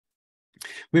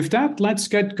With that, let's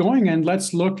get going and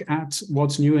let's look at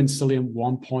what's new in Cilium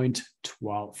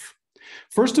 1.12.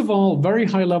 First of all, very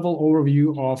high-level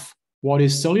overview of what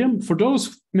is Cilium for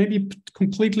those maybe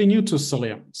completely new to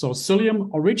Cilium. So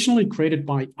Cilium, originally created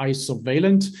by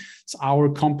Isovalent, it's our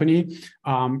company,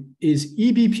 is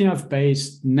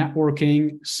eBPF-based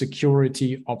networking,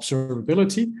 security,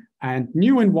 observability, and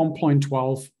new in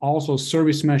 1.12, also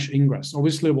Service Mesh Ingress.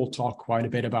 Obviously, we'll talk quite a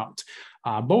bit about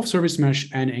both Service Mesh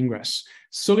and Ingress.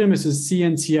 Cilium is a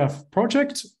CNCF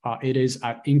project. It is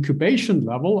at incubation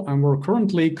level, and we're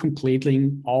currently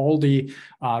completing all the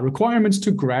requirements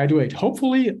to graduate,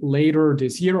 hopefully later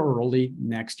this year or early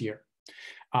next year.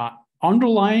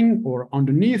 Underlying or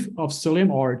underneath of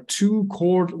Cilium are two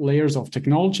core layers of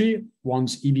technology.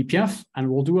 One's eBPF, and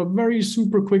we'll do a very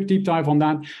super quick deep dive on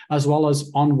that, as well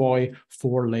as Envoy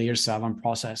for layer 7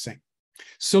 processing.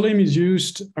 Cilium is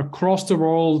used across the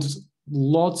world.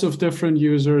 Lots of different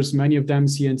users, many of them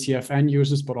CNCF end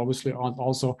users, but obviously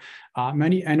also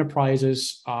many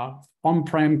enterprises,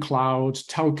 on-prem, cloud,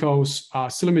 telcos.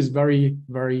 Cilium is very,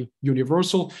 very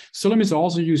universal. Cilium is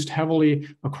also used heavily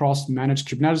across managed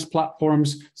Kubernetes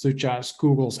platforms, such as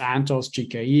Google's Anthos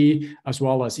GKE, as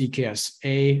well as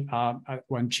EKSA,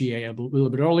 when GA a little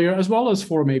bit earlier, as well as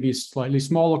for maybe slightly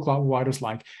smaller cloud providers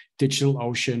like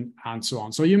DigitalOcean and so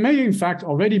on. So you may, in fact,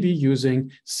 already be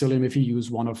using Cilium if you use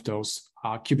one of those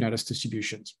Kubernetes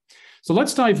distributions. So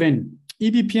let's dive in.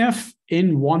 eBPF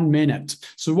in 1 minute.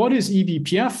 So what is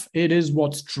eBPF? It is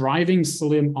what's driving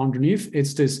Cilium underneath.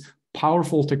 It's this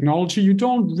powerful technology. You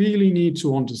don't really need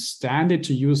to understand it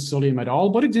to use Cilium at all,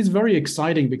 but it is very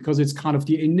exciting because it's kind of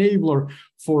the enabler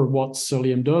for what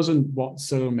Cilium does and what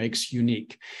Cilium makes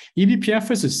unique. eBPF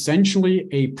is essentially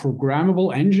a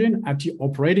programmable engine at the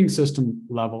operating system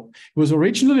level. It was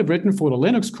originally written for the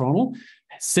Linux kernel.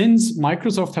 Since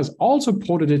Microsoft has also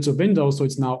ported it to Windows, so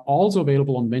it's now also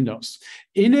available on Windows.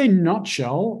 In a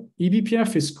nutshell,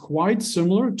 eBPF is quite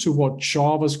similar to what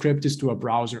JavaScript is to a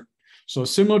browser. So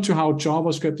similar to how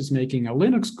JavaScript is making a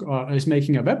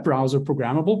web browser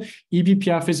programmable,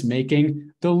 eBPF is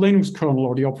making the Linux kernel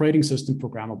or the operating system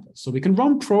programmable. So we can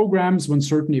run programs when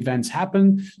certain events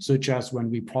happen, such as when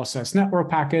we process network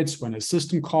packets, when a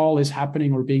system call is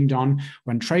happening or being done,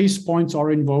 when trace points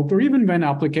are invoked, or even when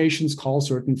applications call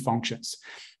certain functions.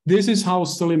 This is how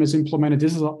Cilium is implemented.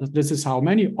 This is how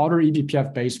many other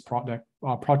eBPF-based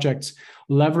projects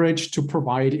leverage to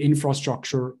provide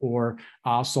infrastructure or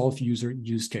solve user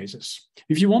use cases.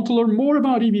 If you want to learn more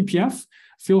about eBPF,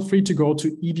 feel free to go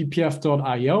to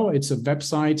ebpf.io. It's a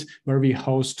website where we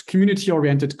host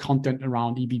community-oriented content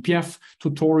around eBPF,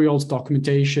 tutorials,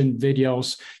 documentation,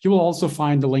 videos. You will also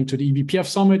find the link to the eBPF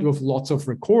Summit with lots of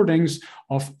recordings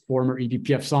of former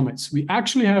eBPF summits. We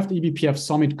actually have the eBPF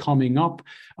Summit coming up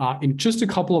in just a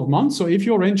couple of months. So if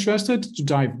you're interested to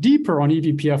dive deeper on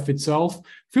eBPF itself,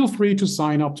 feel free to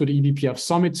sign up to the eBPF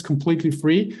Summit. It's completely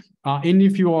free. And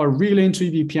if you are really into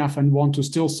eBPF and want to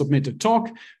still submit a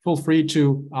talk, feel free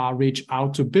to reach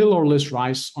out to Bill or Liz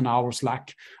Rice on our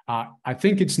Slack. I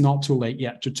think it's not too late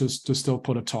yet to still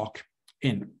put a talk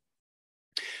in.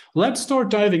 Let's start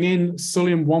diving in.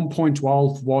 Cilium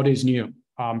 1.12, what is new?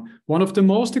 One of the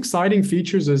most exciting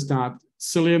features is that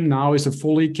Cilium now is a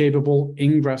fully capable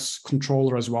Ingress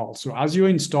controller as well. So as you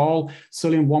install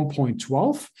Cilium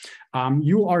 1.12,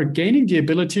 you are gaining the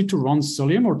ability to run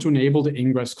Cilium or to enable the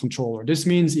Ingress controller. This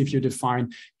means if you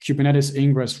define Kubernetes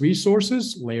Ingress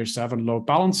resources, layer 7 load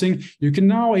balancing, you can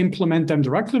now implement them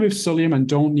directly with Cilium and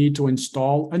don't need to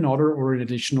install another or an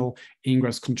additional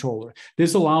Ingress controller.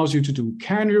 This allows you to do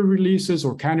canary releases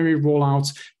or canary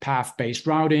rollouts, path-based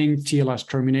routing, TLS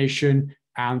termination,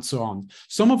 and so on.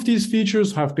 Some of these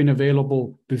features have been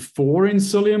available before in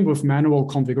Cilium with manual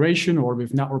configuration or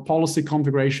with network policy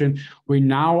configuration. We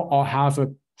now have a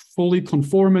fully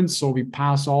conformance, so we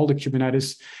pass all the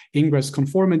Kubernetes Ingress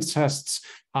conformance tests,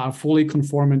 fully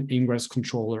conformant Ingress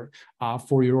controller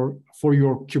for your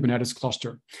Kubernetes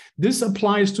cluster. This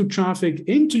applies to traffic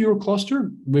into your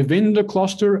cluster, within the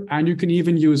cluster, and you can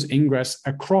even use Ingress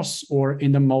across or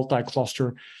in the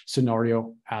multi-cluster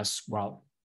scenario as well.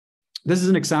 This is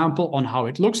an example on how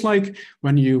it looks like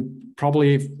when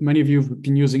many of you have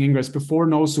been using Ingress before,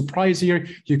 no surprise here.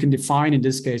 You can define, in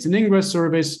this case, an Ingress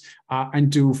service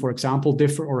and do, for example,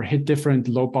 hit different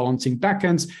load balancing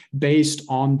backends based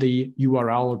on the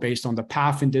URL or based on the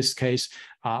path. In this case,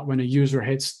 when a user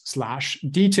hits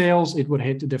 /details, it would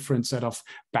hit a different set of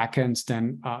backends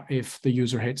than if the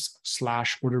user hits /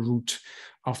 or the root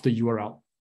of the URL.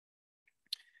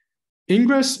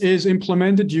 Ingress is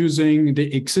implemented using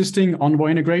the existing Envoy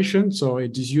integration. So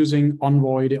it is using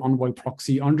Envoy, the Envoy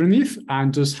proxy underneath,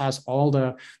 and just has all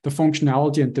the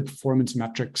functionality and the performance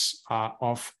metrics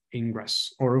of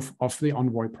Ingress or of the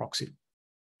Envoy proxy.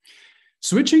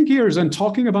 Switching gears and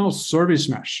talking about service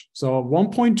mesh. So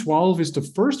 1.12 is the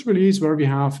first release where we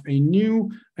have a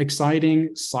new,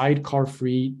 exciting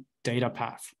sidecar-free data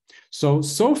path.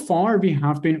 So far we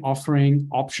have been offering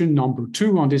option number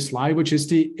 2 on this slide, which is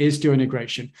the Istio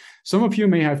integration. Some of you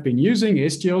may have been using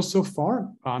Istio so far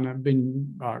and have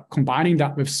been combining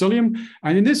that with Cilium.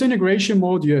 And in this integration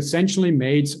mode, you essentially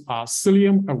made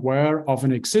Cilium aware of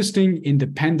an existing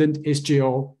independent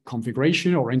Istio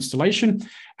configuration or installation.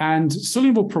 And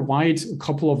Cilium will provide a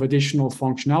couple of additional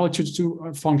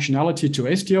functionality to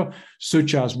Istio,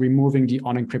 such as removing the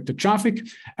unencrypted traffic,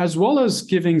 as well as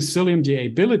giving Cilium the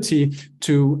ability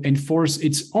to enforce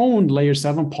its own layer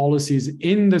 7 policies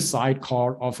in the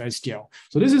sidecar of Istio.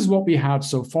 So this is what we have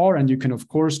so far, and you can, of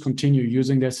course, continue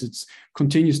using this. It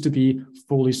continues to be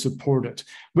fully supported.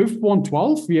 With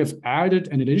 1.12, we have added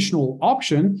an additional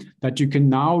option that you can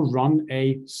now run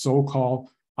a so-called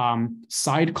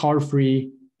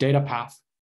sidecar-free data path.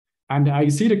 And I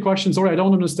see the question, sorry, I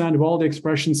don't understand well the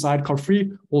expression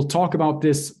sidecar-free. We'll talk about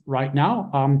this right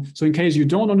now. So in case you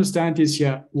don't understand this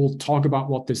yet, we'll talk about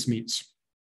what this means.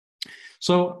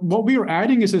 So what we are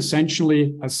adding is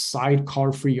essentially a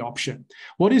sidecar-free option.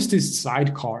 What is this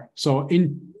sidecar? So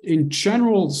in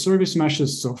general, service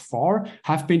meshes so far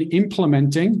have been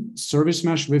implementing service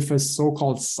mesh with a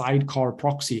so-called sidecar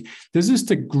proxy. This is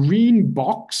the green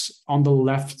box on the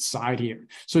left side here.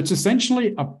 So it's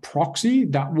essentially a proxy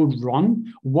that would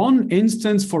run one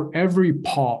instance for every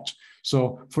pod.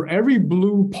 So for every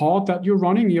blue pod that you're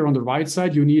running here on the right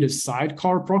side, you need a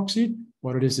sidecar proxy.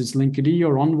 Whether this is Linkerd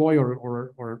or Envoy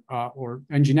or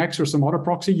Nginx or some other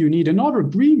proxy, you need another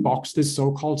green box, this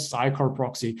so-called sidecar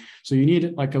proxy. So you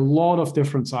need like a lot of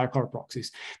different sidecar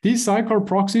proxies. These sidecar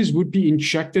proxies would be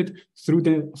injected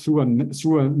through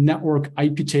a network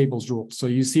IP tables rule. So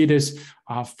you see this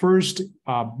first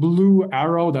blue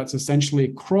arrow that's essentially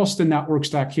across the network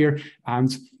stack here,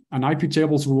 and an IP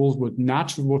tables rule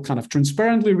will kind of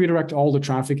transparently redirect all the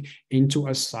traffic into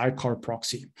a sidecar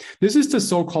proxy. This is the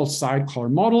so-called sidecar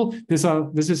model. This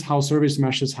is how service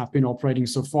meshes have been operating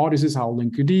so far. This is how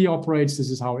Linkerd operates.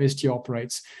 This is how Istio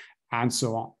operates, and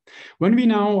so on. When we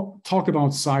now talk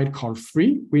about sidecar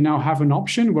free, we now have an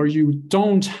option where you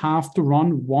don't have to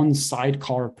run one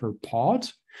sidecar per pod,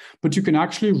 but you can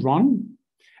actually run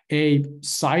a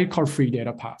sidecar free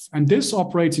data path. And this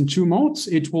operates in 2 modes.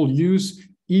 It will use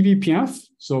eBPF,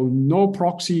 so no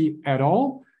proxy at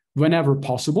all, whenever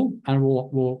possible, and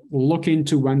we'll look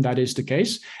into when that is the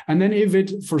case. And then if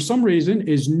it, for some reason,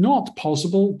 is not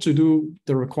possible to do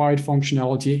the required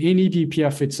functionality in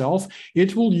eBPF itself,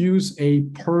 it will use a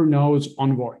per node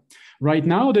envoy. Right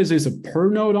now, this is a per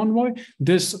node envoy.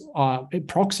 This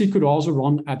proxy could also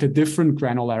run at a different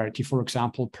granularity, for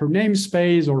example, per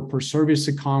namespace or per service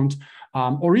account.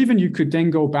 Or even you could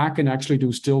then go back and actually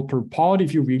do still per pod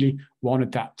if you really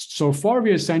wanted that. So far,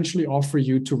 we essentially offer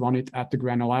you to run it at the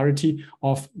granularity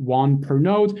of 1 per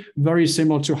node, very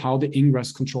similar to how the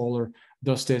Ingress controller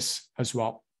does this as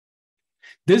well.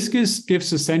 This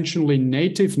gives essentially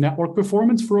native network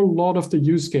performance for a lot of the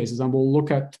use cases, and we'll look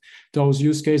at those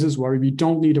use cases where we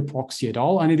don't need a proxy at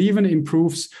all, and it even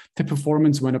improves the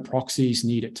performance when a proxy is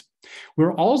needed.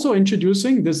 We're also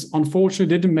introducing this, unfortunately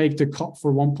didn't make the cut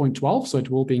for 1.12, so it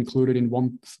will be included in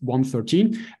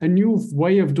 1.13, a new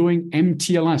way of doing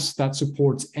MTLS that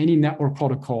supports any network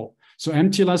protocol. So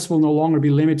MTLS will no longer be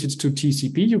limited to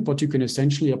TCP, but you can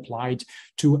essentially apply it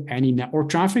to any network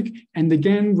traffic. And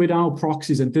again, without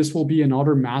proxies, and this will be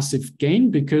another massive gain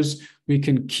because we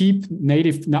can keep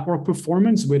native network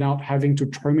performance without having to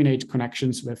terminate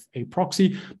connections with a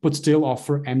proxy, but still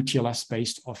offer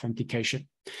MTLS-based authentication.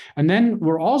 And then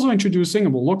we're also introducing,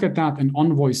 and we'll look at that, an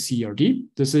Envoy CRD.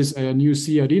 This is a new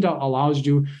CRD that allows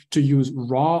you to use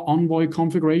raw Envoy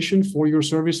configuration for your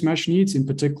service mesh needs, in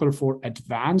particular for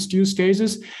advanced use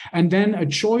cases, and then a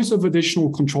choice of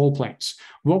additional control planes.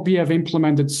 What we have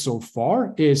implemented so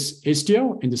far is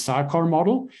Istio in the sidecar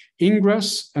model,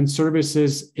 Ingress and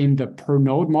services in the per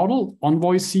node model,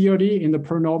 Envoy CRD in the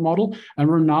per node model, and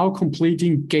we're now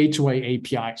completing Gateway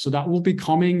API. So that will be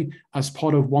coming as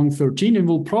part of 1.13 and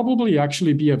will probably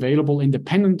actually be available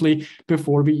independently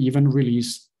before we even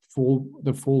release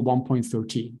the full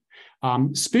 1.13.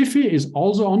 Spiffy is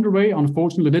also underway.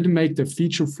 Unfortunately, didn't make the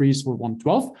feature freeze for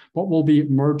 1.12, but will be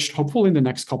merged hopefully in the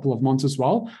next couple of months as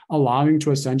well, allowing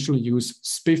to essentially use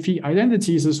Spiffy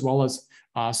identities as well as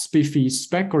SPIFFE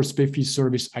spec or SPIFFE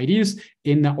service IDs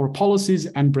in network policies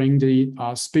and bring the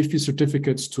SPIFFE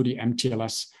certificates to the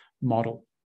MTLS model.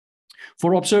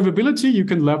 For observability, you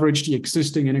can leverage the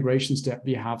existing integrations that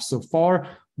we have so far,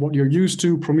 what you're used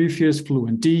to: Prometheus,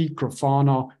 FluentD,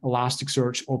 Grafana,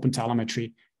 Elasticsearch,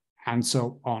 OpenTelemetry, and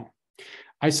so on.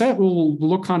 I said we'll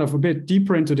look kind of a bit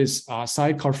deeper into this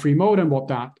sidecar-free mode and what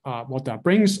that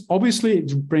brings. Obviously,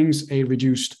 it brings a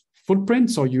reduced footprint,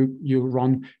 so you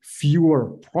run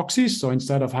fewer proxies. So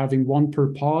instead of having one per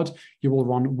pod, you will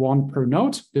run one per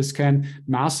node. This can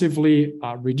massively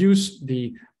reduce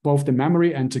both the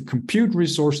memory and the compute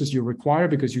resources you require,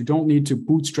 because you don't need to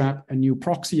bootstrap a new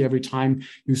proxy every time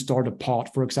you start a pod,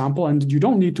 for example, and you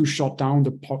don't need to shut down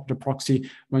the proxy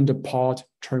when the pod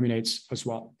terminates as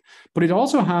well. But it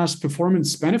also has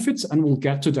performance benefits, and we'll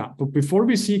get to that. But before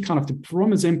we see kind of the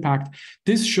performance impact,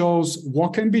 this shows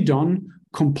what can be done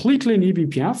completely in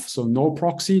eBPF, so no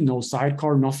proxy, no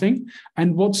sidecar, nothing,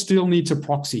 and what still needs a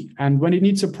proxy. And when it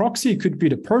needs a proxy, it could be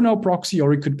the per node proxy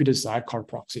or it could be the sidecar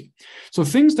proxy. So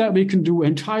things that we can do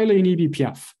entirely in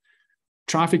eBPF: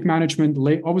 traffic management,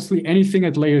 obviously anything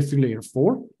at layer 3, layer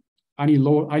 4, any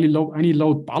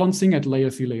load balancing at layer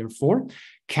 3, layer 4,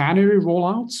 canary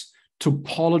rollouts,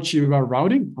 topology-aware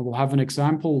routing. I will have an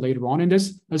example later on in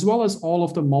this, as well as all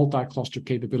of the multi-cluster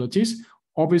capabilities.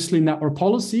 Obviously, network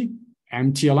policy,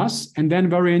 MTLS, and then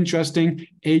very interesting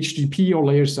HTTP or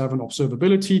layer 7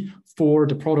 observability for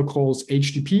the protocols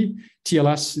HTTP,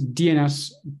 TLS,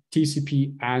 DNS,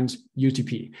 TCP, and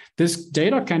UTP. This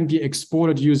data can be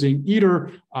exported using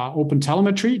either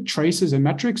OpenTelemetry, traces and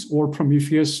metrics, or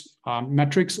Prometheus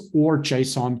metrics, or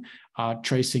JSON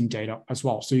tracing data as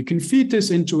well. So you can feed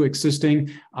this into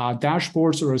existing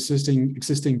dashboards or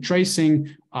existing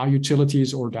tracing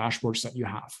utilities or dashboards that you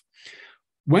have.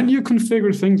 When you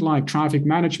configure things like traffic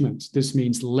management, this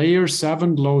means layer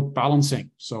 7 load balancing.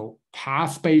 So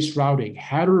path-based routing,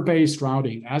 header-based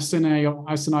routing, SNI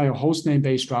or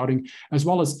hostname-based routing, as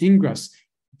well as Ingress.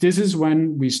 This is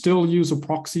when we still use a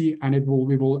proxy, and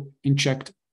we will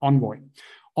inject Envoy.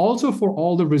 Also, for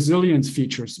all the resilience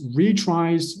features,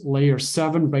 retries, layer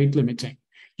 7 rate limiting.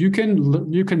 You can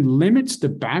limit the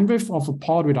bandwidth of a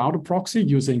pod without a proxy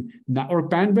using network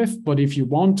bandwidth, but if you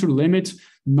want to limit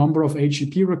number of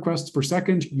HTTP requests per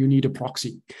second, you need a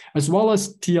proxy, as well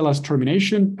as TLS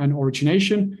termination and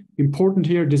origination. Important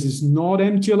here, this is not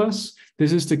MTLS.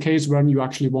 This is the case when you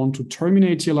actually want to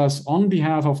terminate TLS on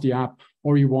behalf of the app,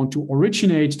 or you want to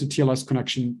originate the TLS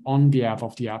connection on behalf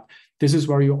of the app. This is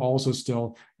where you also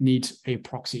still need a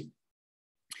proxy.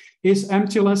 Is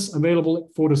MTLS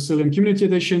available for the Cilium Community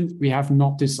Edition? We have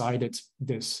not decided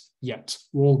this yet.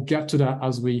 We'll get to that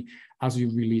as we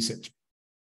release it.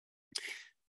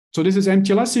 So this is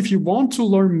MTLS. If you want to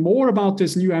learn more about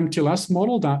this new MTLS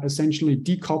model that essentially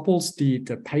decouples the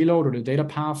payload or the data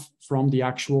path from the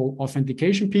actual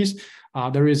authentication piece,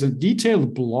 there is a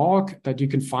detailed blog that you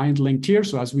can find linked here.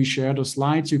 So as we share the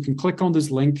slides, you can click on this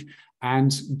link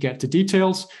and get the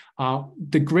details.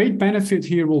 The great benefit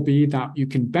here will be that you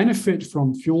can benefit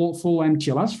from full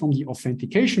MTLS from the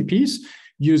authentication piece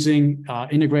using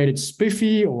integrated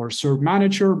SPIFFE or Serve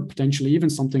Manager, potentially even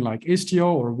something like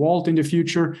Istio or Vault in the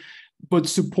future, but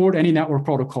support any network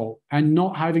protocol and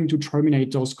not having to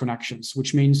terminate those connections,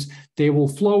 which means they will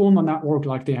flow on the network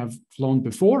like they have flown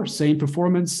before, same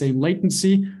performance, same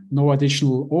latency, no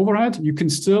additional overhead. You can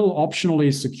still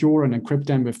optionally secure and encrypt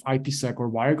them with IPsec or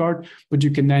WireGuard, but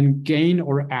you can then gain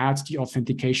or add the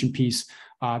authentication piece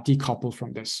decoupled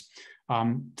from this.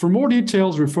 For more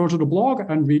details, refer to the blog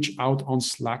and reach out on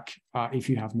Slack if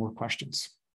you have more questions.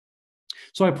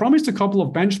 So I promised a couple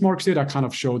of benchmarks here that kind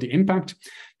of show the impact.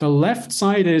 The left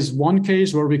side is one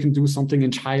case where we can do something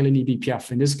entirely in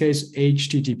eBPF. In this case,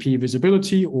 HTTP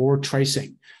visibility or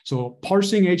tracing. So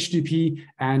parsing HTTP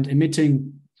and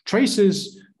emitting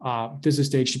traces. This is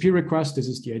the HTTP request. This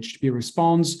is the HTTP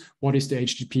response. What is the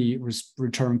HTTP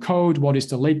return code? What is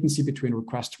the latency between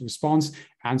request and response?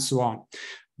 And so on.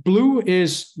 Blue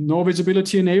is no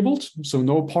visibility enabled, so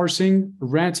no parsing.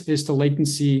 Red is the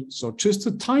latency, so just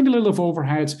a tiny little of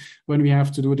overhead when we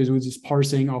have to do this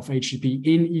parsing of HTTP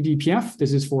in eBPF.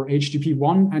 This is for HTTP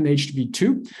 1 and HTTP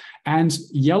 2. And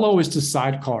yellow is the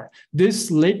sidecar. This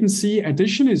latency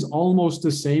addition is almost the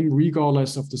same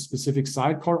regardless of the specific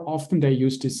sidecar. Often they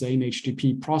use the same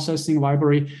HTTP processing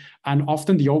library, and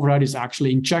often the overhead is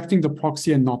actually injecting the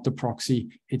proxy and not the proxy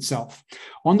itself.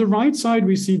 On the right side,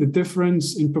 we see the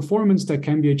difference in performance that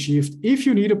can be achieved if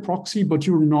you need a proxy, but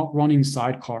you're not running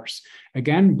sidecars.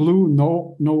 Again, blue,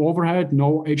 no overhead,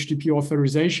 no HTTP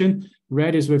authorization.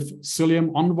 Red is with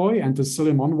Cilium Envoy and the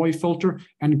Cilium Envoy filter,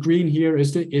 and green here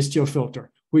is the Istio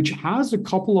filter. which has a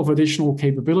couple of additional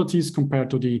capabilities compared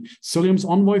to the Cilium's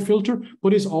Envoy filter,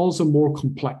 but is also more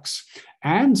complex.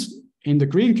 And in the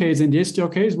green case, in the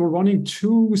Istio case, we're running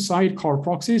 2 sidecar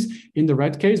proxies. In the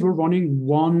red case, we're running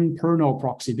 1 per-node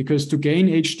proxy, because to gain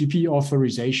HTTP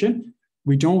authorization,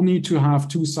 we don't need to have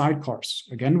 2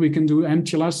 sidecars. Again, we can do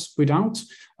MTLS without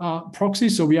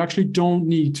proxies, so we actually don't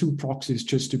need 2 proxies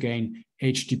just to gain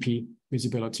HTTP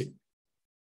visibility.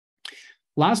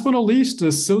 Last but not least, the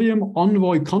Cilium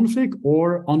Envoy config,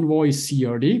 or Envoy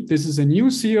CRD. This is a new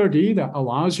CRD that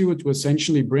allows you to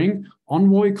essentially bring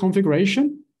Envoy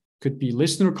configuration. Could be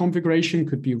listener configuration,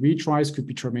 could be retries, could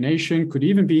be termination, could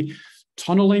even be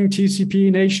tunneling TCP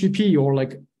and HTTP, or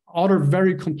like other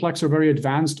very complex or very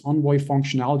advanced Envoy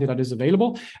functionality that is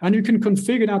available. And you can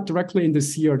configure that directly in the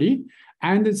CRD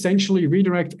and essentially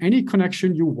redirect any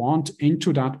connection you want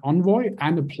into that Envoy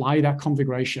and apply that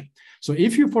configuration. So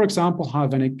if you, for example,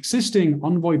 have an existing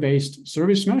Envoy-based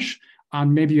service mesh,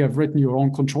 and maybe you have written your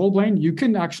own control plane, you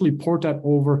can actually port that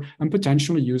over and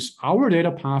potentially use our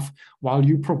data path while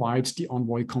you provide the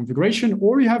Envoy configuration,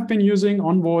 or you have been using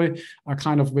Envoy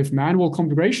kind of with manual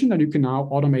configuration, then you can now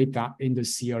automate that in the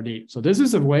CRD. So this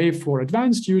is a way for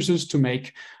advanced users to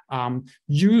make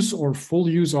use or full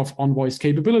use of Envoy's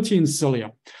capability in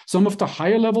Cilium. Some of the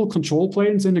higher level control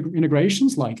planes and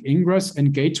integrations like Ingress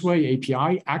and Gateway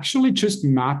API actually just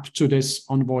map to this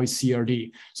Envoy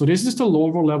CRD. So this is the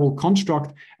lower level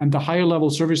construct, and the higher level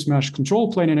service mesh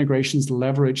control plane integrations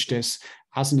leverage this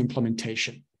as an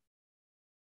implementation.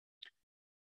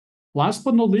 Last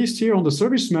but not least, here on the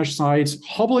service mesh side,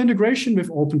 Hubble integration with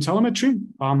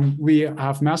OpenTelemetry. We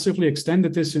have massively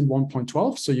extended this in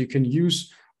 1.12, so you can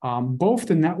use both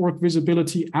the network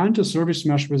visibility and the service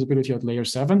mesh visibility at layer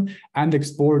 7 and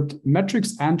export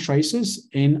metrics and traces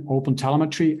in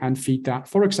OpenTelemetry and feed that,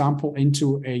 for example,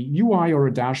 into a UI or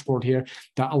a dashboard here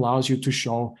that allows you to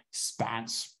show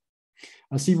spans.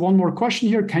 I see one more question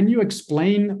here. Can you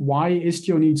explain why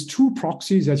Istio needs 2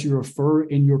 proxies as you refer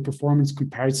in your performance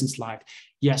comparison slide?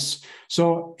 Yes.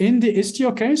 So in the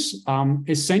Istio case,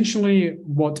 essentially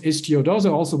what Istio does,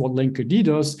 and also what Linkerd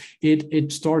does,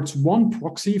 it starts 1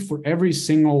 proxy for every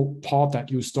single pod that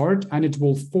you start, and it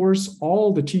will force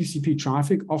all the TCP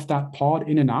traffic of that pod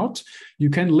in and out. You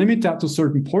can limit that to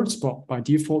certain ports, but by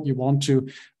default, you want to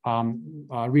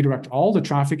redirect all the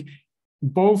traffic,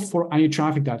 both for any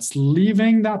traffic that's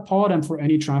leaving that pod and for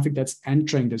any traffic that's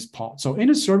entering this pod. So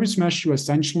in a service mesh, you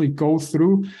essentially go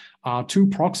through 2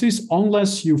 proxies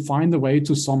unless you find a way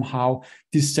to somehow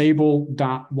disable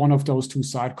that one of those 2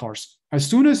 sidecars. As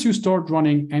soon as you start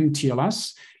running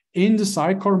MTLS in the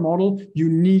sidecar model, you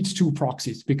need 2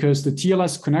 proxies because the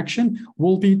TLS connection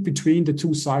will be between the 2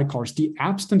 sidecars. The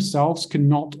apps themselves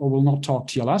cannot or will not talk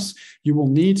TLS. You will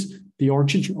need the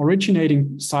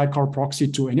originating sidecar proxy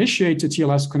to initiate the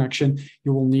TLS connection.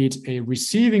 You will need a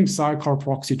receiving sidecar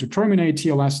proxy to terminate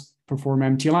TLS, perform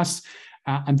MTLS,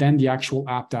 and then the actual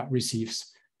app that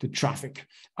receives the traffic.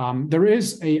 There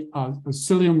is a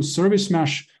Cilium service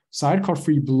mesh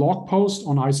sidecar-free blog post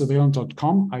on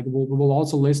isovalent.com. We will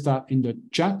also list that in the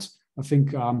chat. I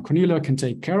think Cornelia can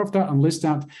take care of that and list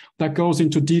that. That goes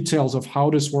into details of how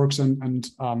this works and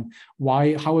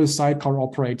how a sidecar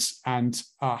operates and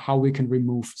how we can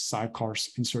remove sidecars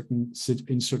in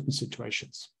certain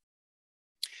situations.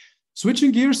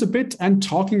 Switching gears a bit and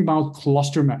talking about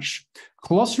cluster mesh.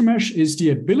 Cluster mesh is the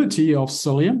ability of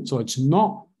Cilium, so it's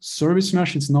not service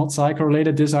mesh, it's not sidecar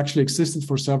related. This actually existed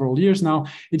for several years now.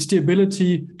 It's the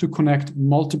ability to connect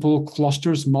multiple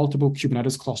clusters, multiple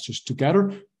Kubernetes clusters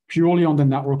together purely on the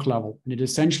network level. And it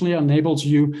essentially enables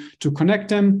you to connect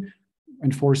them,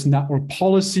 enforce network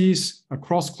policies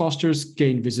across clusters,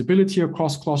 gain visibility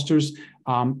across clusters,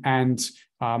 and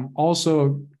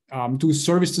also do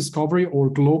service discovery or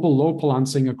global load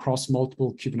balancing across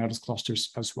multiple Kubernetes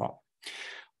clusters as well.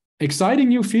 Exciting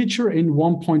new feature in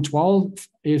 1.12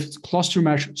 is cluster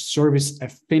mesh service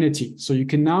affinity. So you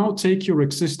can now take your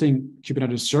existing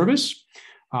Kubernetes service,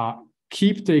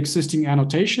 keep the existing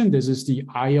annotation. This is the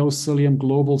IO Cilium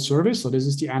global service. So this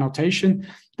is the annotation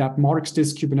that marks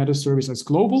this Kubernetes service as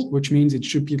global, which means it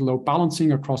should be load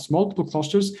balancing across multiple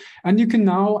clusters. And you can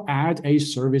now add a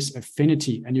service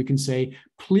affinity, and you can say,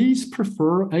 please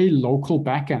prefer a local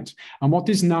backend. And what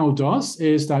this now does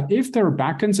is that if there are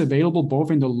backends available both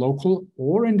in the local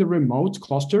or in the remote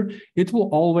cluster, it will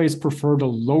always prefer the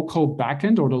local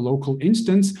backend or the local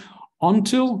instance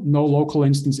until no local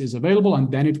instance is available,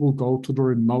 and then it will go to the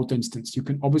remote instance. You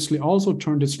can obviously also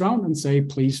turn this around and say,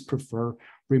 please prefer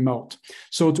remote.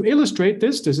 So to illustrate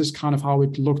this, this is kind of how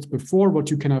it looked before, what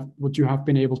you have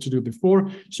been able to do before.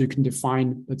 So you can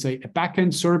define, let's say, a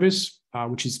backend service,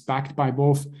 which is backed by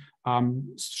both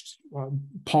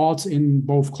pods in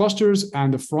both clusters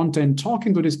and the front end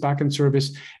talking to this backend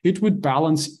service, it would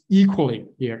balance equally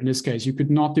here. In this case, you could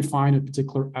not define a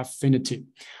particular affinity.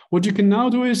 What you can now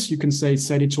do is you can say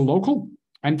set it to local,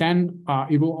 and then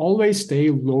it will always stay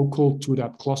local to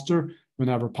that cluster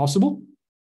whenever possible.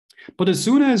 But as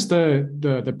soon as the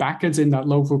backends in that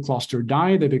local cluster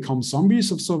die, they become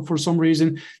zombies for some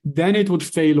reason, then it would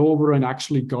fail over and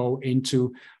actually go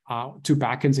into to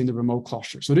backends in the remote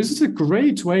cluster. So this is a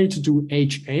great way to do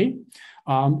HA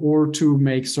or to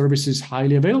make services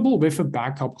highly available with a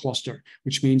backup cluster,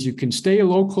 which means you can stay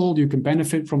local, you can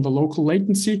benefit from the local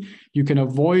latency, you can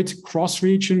avoid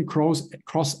cross-region,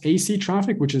 cross-AC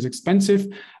traffic, which is expensive,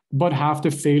 but have the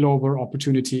failover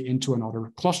opportunity into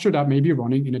another cluster that may be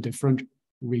running in a different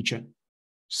region.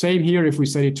 Same here, if we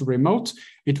set it to remote,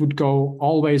 it would go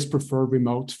always prefer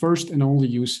remote first and only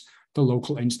use the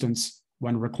local instance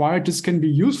when required. This can be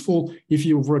useful if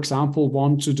you, for example,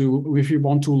 want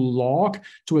to log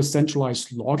to a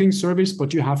centralized logging service,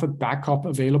 but you have a backup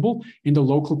available in the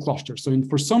local cluster. So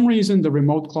for some reason, the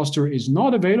remote cluster is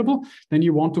not available, then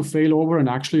you want to fail over and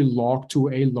actually log to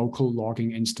a local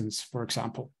logging instance, for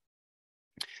example.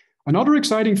 Another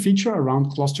exciting feature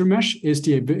around cluster mesh is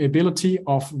the ability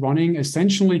of running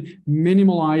essentially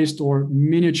minimalized or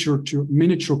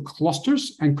miniature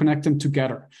clusters and connect them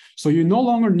together. So you no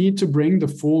longer need to bring the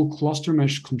full cluster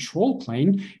mesh control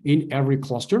plane in every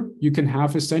cluster. You can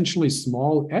have essentially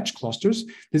small edge clusters.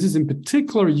 This is in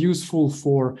particular useful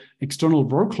for external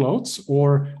workloads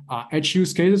or edge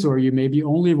use cases where you maybe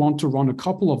only want to run a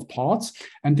couple of pods.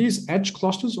 And these edge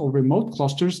clusters or remote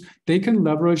clusters, they can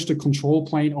leverage the control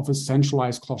plane of a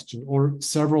centralized cluster or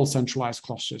several centralized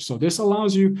clusters. So this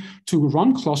allows you to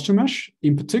run cluster mesh,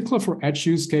 in particular for edge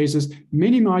use cases,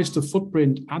 minimize the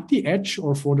footprint at the edge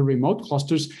or for the remote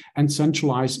clusters, and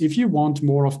centralize if you want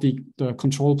more of the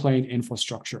control plane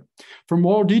infrastructure. For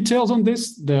more details on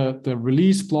this, the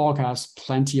release blog has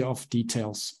plenty of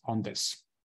details on this.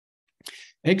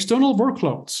 External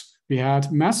workloads. We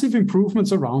had massive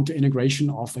improvements around the integration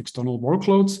of external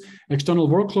workloads. External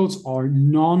workloads are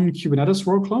non-Kubernetes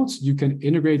workloads. You can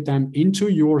integrate them into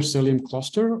your Cilium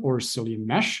cluster or Cilium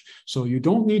mesh. So you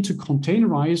don't need to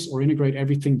containerize or integrate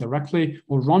everything directly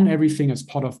or run everything as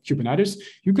part of Kubernetes.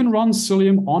 You can run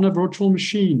Cilium on a virtual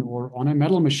machine or on a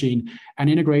metal machine and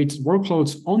integrate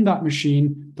workloads on that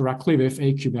machine directly with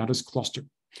a Kubernetes cluster.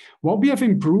 What we have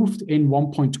improved in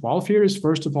 1.12 here is,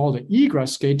 first of all, the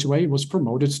egress gateway was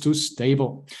promoted to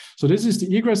stable. So this is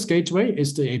the egress gateway,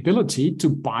 is the ability to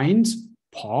bind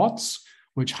pods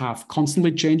which have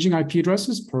constantly changing IP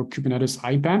addresses per Kubernetes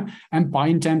IBAN and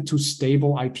bind them to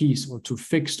stable IPs or to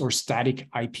fixed or static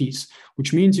IPs,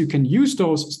 which means you can use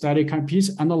those static IPs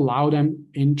and allow them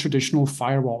in traditional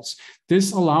firewalls.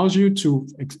 This allows you to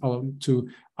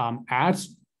add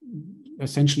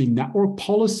essentially network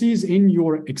policies in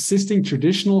your existing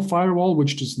traditional firewall,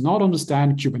 which does not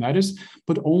understand Kubernetes,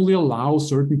 but only allows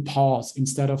certain pods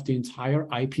instead of the entire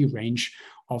IP range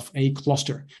of a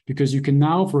cluster. Because you can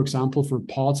now, for example, for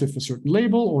pods with a certain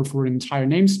label or for an entire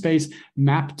namespace,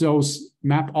 map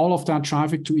all of that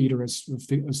traffic to either a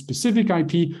specific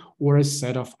IP or a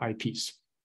set of IPs.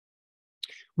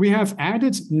 We have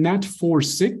added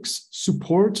Net46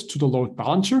 support to the load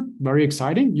balancer. Very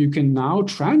exciting. You can now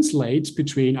translate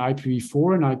between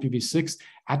IPv4 and IPv6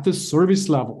 at the service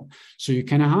level. So you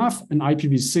can have an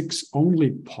IPv6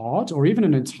 only pod or even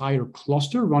an entire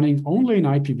cluster running only in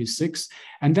IPv6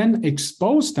 and then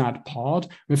expose that pod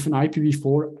with an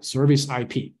IPv4 service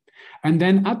IP. And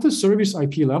then at the service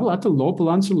IP level, at the load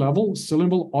balancer level, Cilium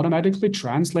will automatically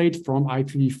translate from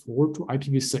IPv4 to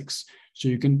IPv6. So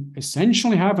you can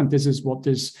essentially have, and this is what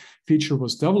this feature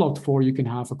was developed for, you can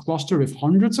have a cluster with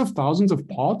hundreds of thousands of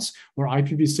pods where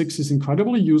IPv6 is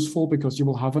incredibly useful because you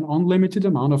will have an unlimited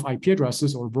amount of IP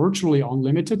addresses or virtually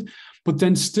unlimited, but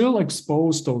then still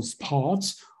expose those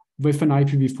pods with an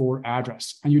IPv4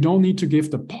 address. And you don't need to give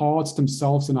the pods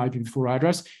themselves an IPv4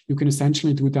 address. You can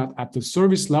essentially do that at the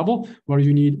service level where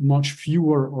you need much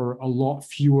fewer or a lot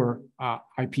fewer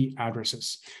IP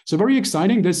addresses. So very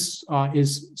exciting. This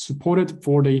is supported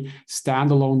for the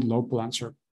standalone load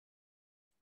balancer.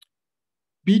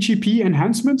 BGP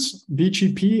enhancements.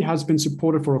 BGP has been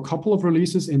supported for a couple of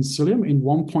releases in Cilium. In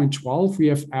 1.12, we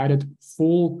have added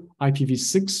full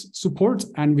IPv6 support,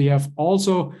 and we have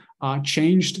also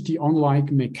changed the online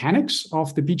mechanics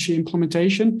of the BGP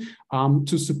implementation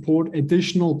to support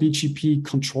additional BGP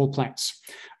control planes.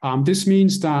 This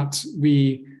means that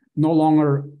we no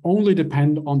longer only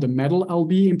depend on the metal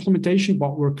LB implementation,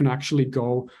 but we can actually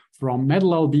go from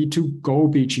MetalLB to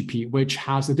GoBGP, which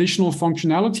has additional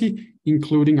functionality,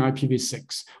 including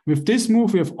IPv6. With this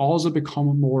move, we have also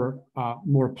become more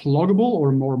pluggable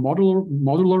or more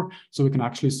modular, so we can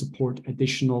actually support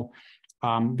additional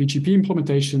BGP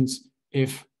implementations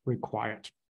if required.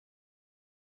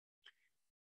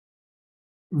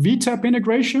 VTAP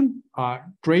integration,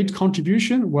 great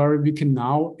contribution where we can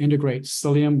now integrate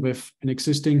Cilium with an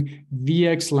existing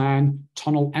VXLAN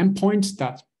tunnel endpoint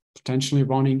that's potentially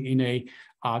running in a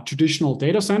traditional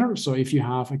data center. So if you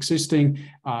have existing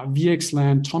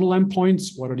VXLAN tunnel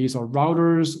endpoints, whether these are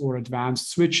routers or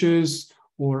advanced switches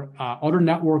or other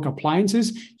network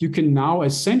appliances, you can now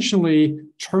essentially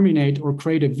terminate or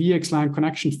create a VXLAN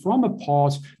connection from a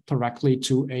pod directly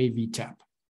to a VTAP.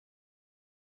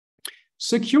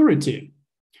 Security.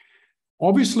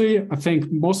 Obviously, I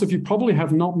think most of you probably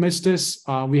have not missed this.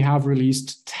 We have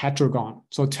released Tetragon.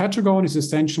 So Tetragon is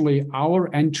essentially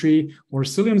our entry or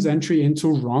Cilium's entry into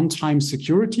runtime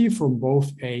security from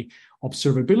both a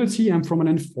observability and from an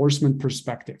enforcement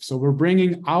perspective. So we're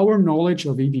bringing our knowledge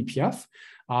of eBPF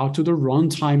to the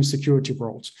runtime security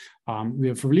world. We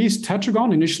have released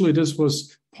Tetragon. Initially, this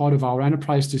was part of our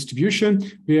enterprise distribution.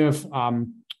 We have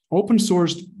open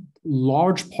sourced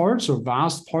large parts or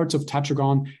vast parts of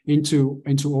Tetragon into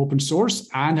open source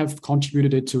and have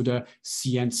contributed it to the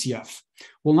CNCF.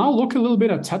 We'll now look a little bit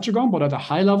at Tetragon, but at a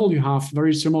high level, you have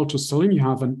very similar to Cilium, you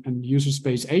have an user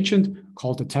space agent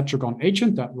called the Tetragon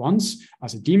agent that runs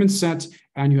as a daemon set,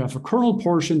 and you have a kernel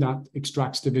portion that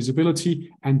extracts the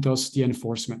visibility and does the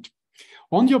enforcement.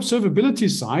 On the observability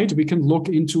side, we can look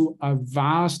into a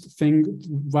vast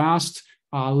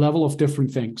level of different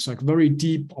things, like very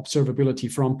deep observability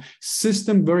from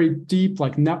system, very deep,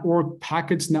 like network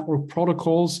packets, network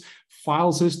protocols,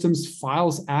 file systems,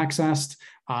 files accessed,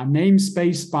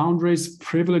 namespace boundaries,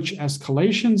 privilege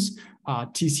escalations,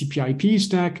 TCP/IP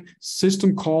stack,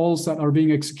 system calls that are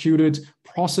being executed,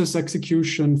 process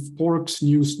execution, forks,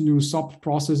 new sub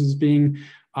processes being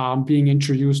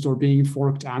introduced or being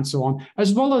forked, and so on,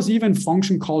 as well as even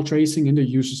function call tracing in the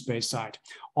user space side.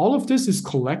 All of this is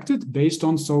collected based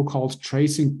on so-called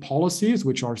tracing policies,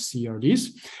 which are CRDs,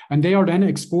 and they are then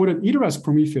exported either as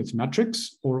Prometheus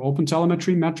metrics or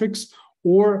OpenTelemetry metrics,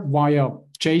 or via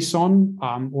JSON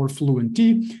or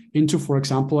FluentD into, for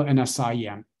example, an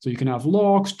SIEM. So you can have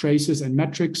logs, traces, and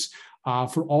metrics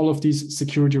for all of these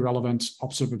security relevant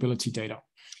observability data.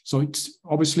 So it's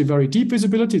obviously very deep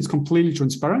visibility. It's completely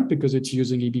transparent because it's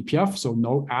using eBPF, so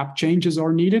no app changes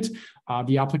are needed.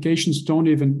 The applications don't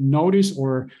even notice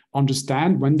or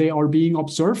understand when they are being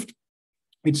observed.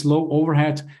 It's low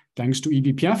overhead thanks to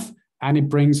eBPF, and it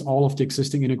brings all of the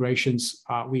existing integrations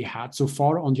we had so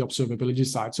far on the observability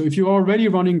side. So if you're already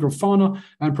running Grafana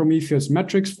and Prometheus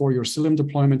metrics for your Cilium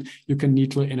deployment, you can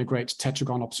neatly integrate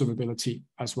Tetragon observability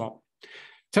as well.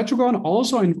 Tetragon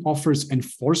also offers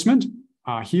enforcement.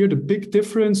 Here, the big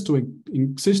difference to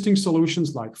existing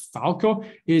solutions like Falco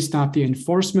is that the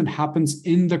enforcement happens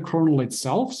in the kernel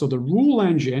itself. So the rule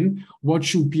engine, what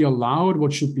should be allowed,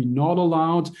 what should be not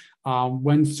allowed,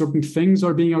 when certain things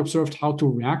are being observed, how to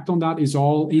react on that is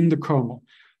all in the kernel.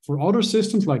 For other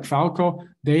systems like Falco,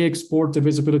 they export the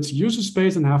visibility user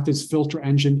space and have this filter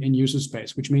engine in user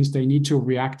space, which means they need to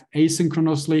react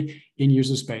asynchronously in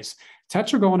user space.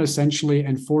 Tetragon essentially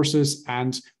enforces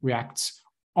and reacts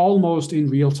almost in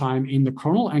real time in the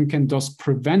kernel and can thus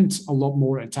prevent a lot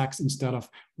more attacks instead of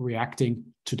reacting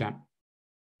to them.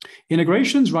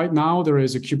 Integrations, right now, there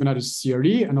is a Kubernetes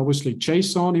CRD and obviously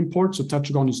JSON import. So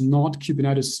Tetragon is not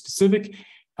Kubernetes specific.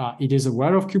 It is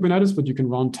aware of Kubernetes, but you can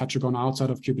run Tetragon outside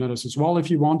of Kubernetes as well if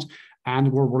you want.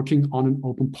 And we're working on an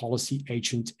open policy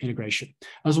agent integration,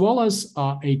 as well as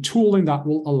a tooling that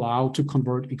will allow to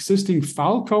convert existing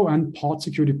Falco and pod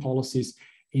security policies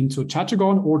into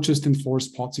Tetragon or just enforce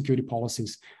pod security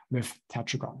policies with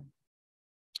Tetragon.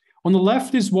 On the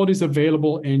left is what is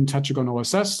available in Tetragon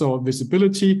OSS, so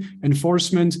visibility,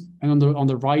 enforcement, and on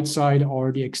the right side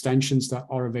are the extensions that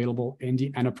are available in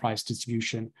the enterprise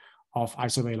distribution of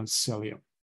Isovalent Cilium.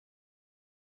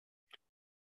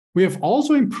 We have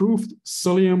also improved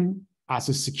Cilium as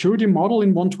a security model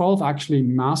in 1.12, actually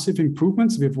massive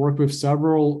improvements. We've worked with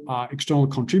several external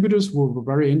contributors who were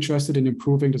very interested in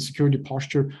improving the security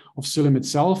posture of Cilium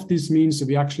itself. This means that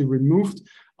we actually removed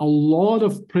a lot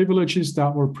of privileges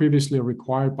that were previously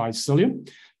required by Cilium.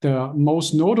 The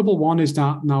most notable one is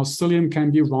that now Cilium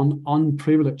can be run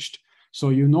unprivileged. So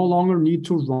you no longer need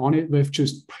to run it with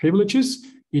just privileges.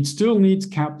 It still needs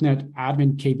CapNet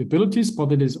admin capabilities,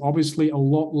 but it is obviously a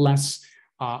lot less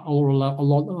or a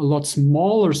lot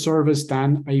smaller service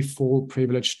than a full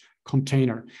privileged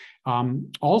container.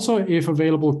 Also, if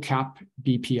available, cap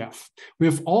BPF. We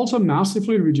have also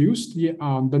massively reduced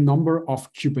the number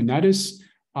of Kubernetes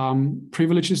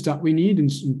privileges that we need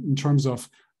in terms of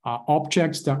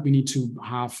objects that we need to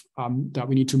have, that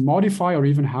we need to modify or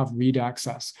even have read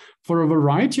access. For a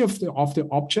variety of the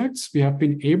objects, we have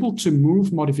been able to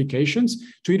move modifications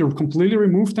to either completely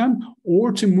remove them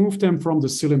or to move them from the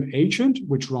Cilium agent,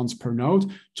 which runs per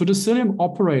node, to the Cilium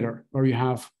operator, where you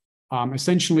have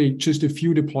essentially just a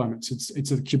few deployments.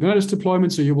 It's a Kubernetes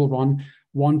deployment, so you will run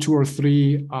one, two, or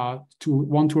three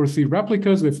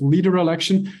replicas with leader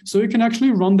election. So you can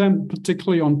actually run them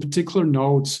particularly on particular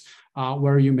nodes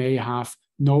where you may have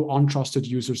no untrusted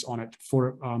users on it,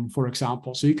 for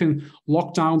example. So you can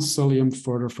lock down Cilium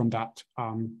further from that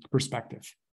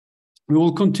perspective. We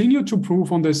will continue to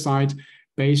improve on this side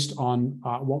based on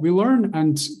what we learn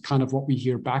and kind of what we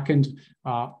hear backend.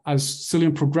 As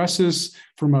Cilium progresses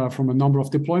from a number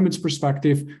of deployments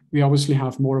perspective, we obviously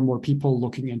have more and more people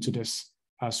looking into this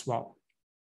as well.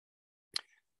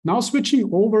 Now switching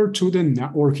over to the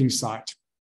networking side.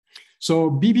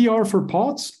 So BBR for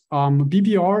pods.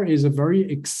 BBR is a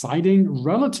very exciting,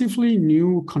 relatively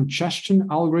new congestion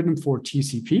algorithm for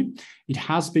TCP. It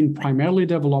has been primarily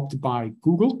developed by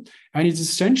Google, and it's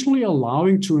essentially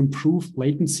allowing to improve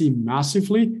latency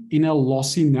massively in a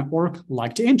lossy network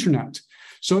like the internet.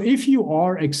 So if you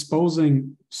are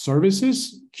exposing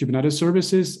services, Kubernetes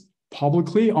services,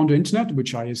 publicly on the internet,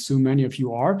 which I assume many of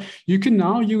you are, you can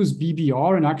now use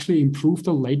BBR and actually improve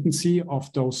the latency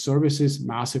of those services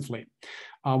massively.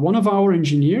 One of our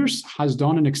engineers has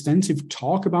done an extensive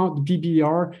talk about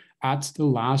BBR at the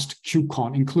last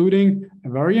KubeCon, including a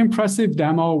very impressive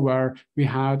demo where we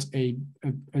had a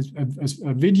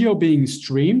video being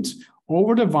streamed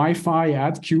over the Wi-Fi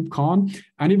at KubeCon,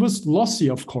 and it was lossy,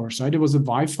 of course, right? It was a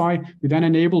Wi-Fi. We then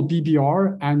enabled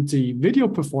BBR, and the video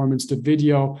performance, the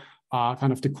video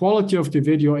kind of the quality of the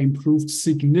video improved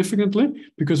significantly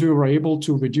because we were able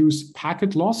to reduce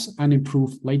packet loss and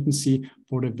improve latency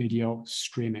for the video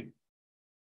streaming.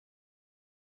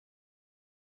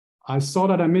 I saw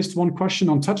that I missed one question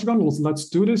on Tetragon. Well, let's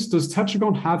do this. Does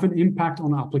Tetragon have an impact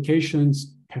on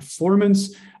applications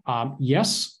performance?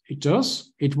 Yes, it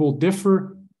does. It will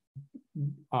differ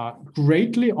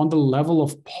greatly on the level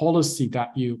of policy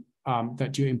that you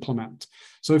implement.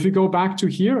 So if you go back to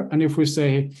here, and if we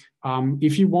say,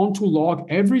 if you want to log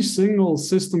every single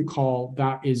system call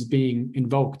that is being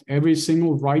invoked, every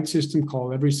single write system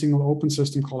call, every single open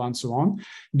system call, and so on,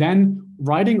 then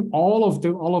writing all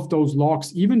of those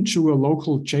logs, even to a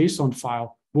local JSON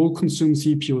file, will consume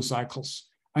CPU cycles.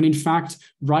 And in fact,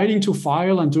 writing to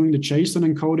file and doing the JSON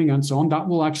encoding and so on, that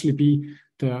will actually be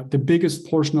the biggest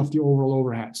portion of the overall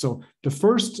overhead. So the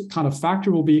first kind of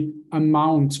factor will be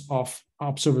amount of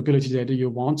observability data you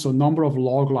want, so number of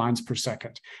log lines per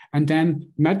second. And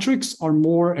then metrics are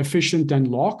more efficient than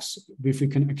logs. If we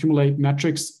can accumulate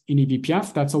metrics in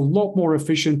eBPF, that's a lot more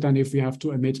efficient than if we have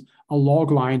to emit a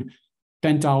log line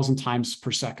 10,000 times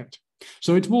per second.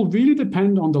 So it will really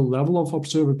depend on the level of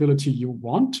observability you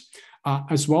want,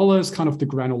 as well as kind of the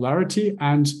granularity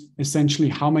and essentially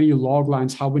how many log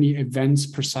lines, how many events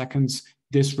per second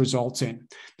this results in.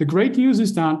 The great news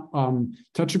is that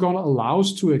Tetragon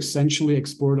allows to essentially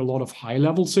export a lot of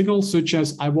high-level signals, such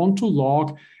as I want to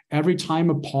log every time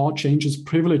a pod changes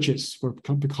privileges, for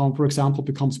example,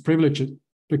 becomes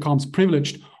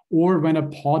privileged, or when a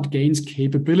pod gains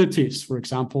capabilities, for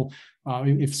example,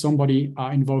 if somebody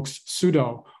invokes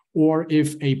sudo, or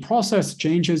if a process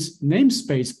changes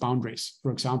namespace boundaries,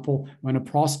 for example, when a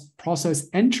process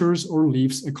enters or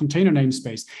leaves a container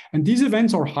namespace. And these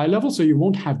events are high level, so you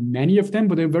won't have many of them,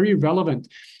 but they're very relevant.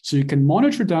 So you can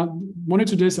monitor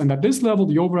this, and at this level,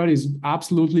 the overhead is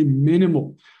absolutely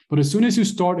minimal. But as soon as you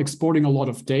start exporting a lot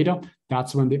of data,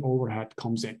 that's when the overhead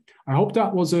comes in. I hope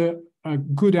that was a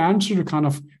good answer to kind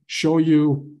of show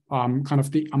you kind of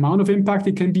the amount of impact.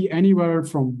 It can be anywhere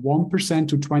from 1%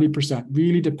 to 20%,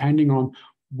 really depending on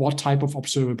what type of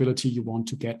observability you want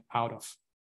to get out of.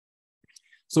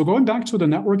 So going back to the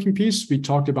networking piece, we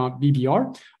talked about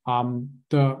BBR.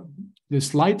 The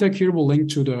slide deck here will link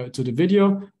to the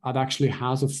video. It actually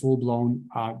has a full-blown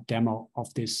demo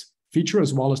of this feature,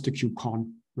 as well as the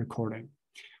KubeCon recording.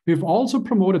 We've also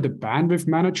promoted the bandwidth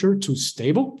manager to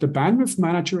stable. The bandwidth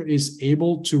manager is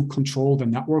able to control the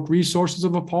network resources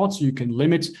of a pod, so you can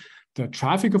limit the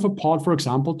traffic of a pod, for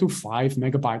example, to 5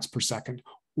 megabytes per second,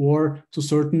 or to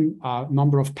certain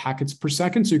number of packets per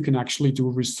second. So you can actually do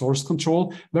resource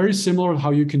control, very similar to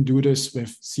how you can do this with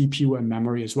CPU and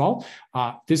memory as well.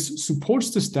 This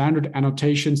supports the standard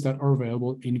annotations that are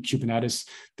available in Kubernetes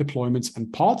deployments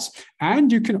and pods.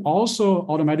 And you can also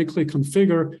automatically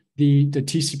configure the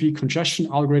TCP congestion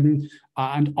algorithm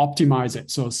and optimize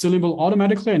it. So Cilium will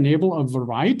automatically enable a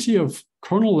variety of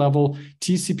kernel level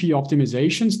TCP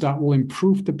optimizations that will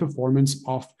improve the performance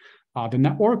of the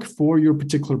network for your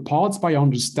particular pods by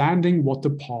understanding what the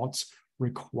pods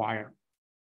require.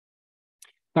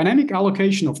 Dynamic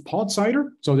allocation of pod CIDR.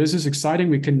 So this is exciting.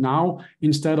 We can now,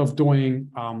 instead of doing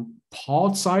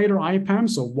pod CIDR IPAM,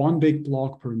 so one big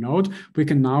block per node, we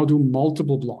can now do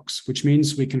multiple blocks, which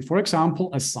means we can, for example,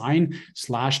 assign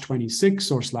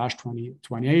 /26 or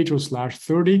 /28 or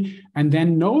 /30, and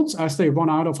then nodes, as they run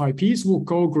out of IPs, will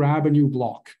go grab a new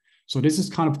block. So this is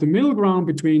kind of the middle ground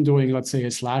between doing, let's say,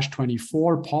 a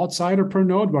 /24 pod CIDR per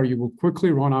node, where you will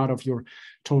quickly run out of your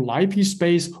total IP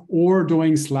space, or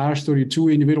doing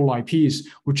 /32 individual IPs,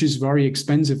 which is very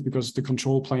expensive because the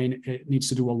control plane needs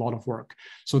to do a lot of work.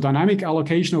 So dynamic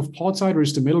allocation of pod CIDR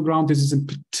is the middle ground. This is in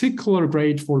particular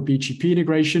great for BGP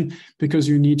integration because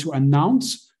you need to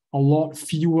announce a lot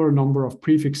fewer number of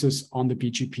prefixes on the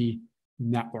BGP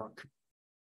network.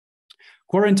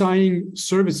 Quarantining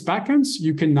service backends,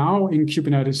 you can now in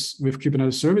Kubernetes, with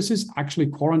Kubernetes services, actually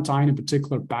quarantine a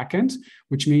particular backend,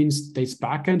 which means this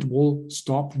backend will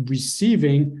stop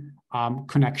receiving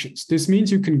connections. This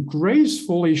means you can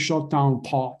gracefully shut down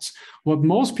pods. What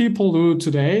most people do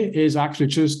today is actually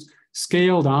just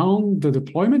scale down the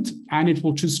deployment, and it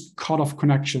will just cut off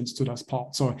connections to that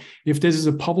pod. So if this is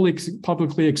a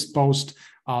publicly exposed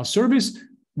service,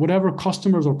 whatever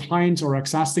customers or clients are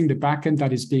accessing the backend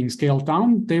that is being scaled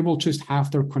down, they will just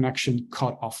have their connection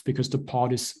cut off because the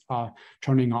pod is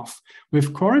turning off.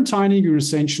 With quarantining, you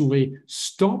essentially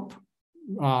stop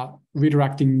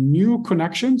redirecting new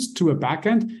connections to a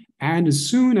backend, and as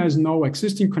soon as no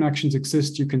existing connections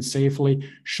exist, you can safely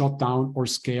shut down or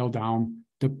scale down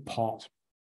the pod.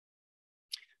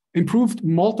 Improved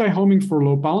multi-homing for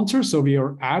load balancers. So we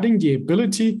are adding the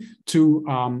ability to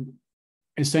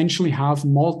essentially have for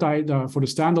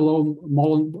the standalone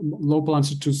load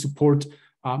balancer to support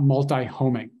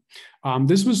multi-homing.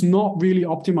 This was not really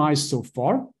optimized so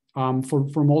far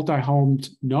for multi-homed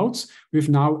nodes. We've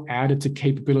now added the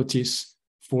capabilities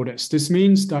for this. This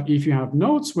means that if you have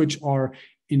nodes which are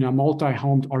in a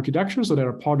multi-homed architecture, so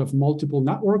they're part of multiple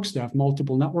networks, they have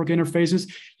multiple network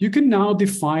interfaces, you can now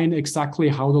define exactly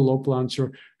how the load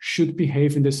balancer should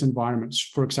behave in this environment.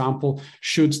 For example,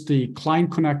 should the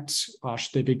client connect,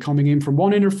 should they be coming in from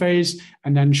one interface,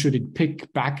 and then should it pick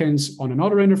backends on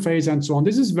another interface, and so on.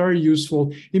 This is very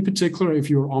useful, in particular if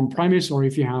you're on-premise or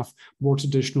if you have more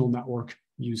traditional network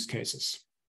use cases.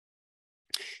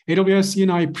 AWS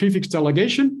ENI prefix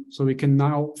delegation. So we can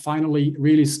now finally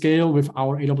really scale with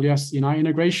our AWS ENI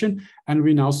integration, and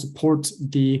we now support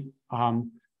the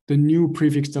new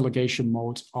prefix delegation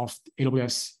mode of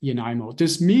AWS ENI mode.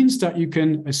 This means that you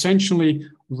can essentially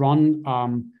run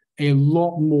a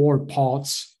lot more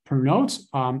pods per node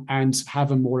and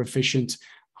have a more efficient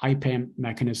IPAM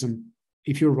mechanism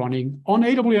if you're running on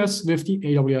AWS with the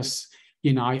AWS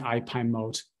ENI IPAM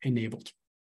mode enabled.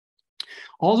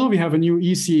 Also, we have a new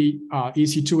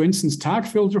EC2 instance tag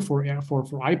filter for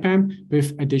IPAM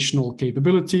with additional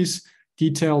capabilities.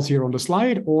 Details here on the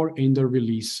slide or in the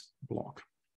release blog.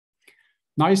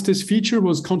 Nice, this feature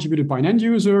was contributed by an end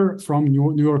user from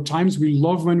New York Times. We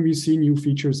love when we see new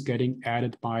features getting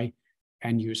added by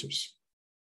end users.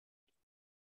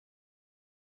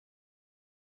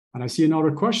 And I see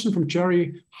another question from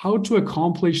Jerry. How to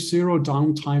accomplish zero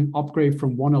downtime upgrade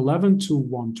from 1.11 to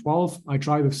 1.12? I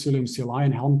tried with Cilium CLI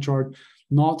and Helm chart.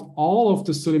 Not all of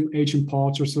the Cilium agent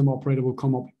pods or Cilium operator will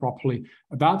come up properly.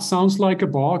 That sounds like a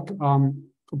bug.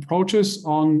 Approaches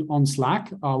on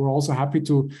Slack. We're also happy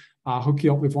to hook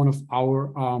you up with one of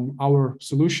our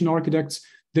solution architects.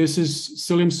 This is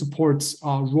Cilium supports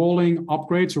rolling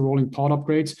upgrades or rolling pod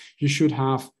upgrades. You should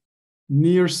have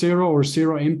near zero or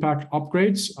zero impact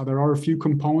upgrades. There are a few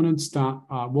components that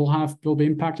will be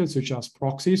impacted, such as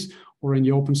proxies, or in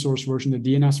the open source version, the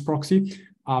DNS proxy.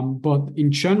 But in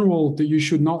general, you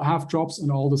should not have drops, and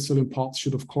all the Cilium pods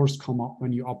should, of course, come up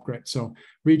when you upgrade. So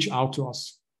reach out to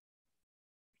us.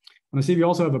 And I see we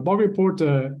also have a bug report.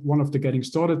 One of the getting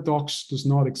started docs does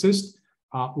not exist.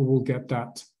 We will get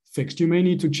that fixed. You may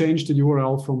need to change the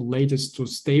URL from latest to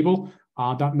stable.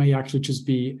 That may actually just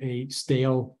be a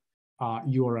stale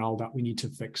URL that we need to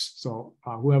fix. So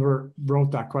whoever wrote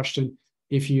that question,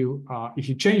 if you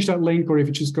change that link, or if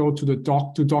you just go to the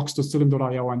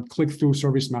docs.cilium.io and click through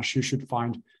service mesh, you should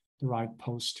find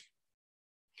post.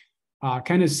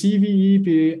 Can a CVE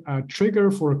be a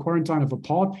trigger for a quarantine of a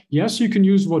pod? Yes, you can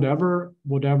use whatever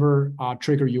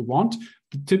trigger you want.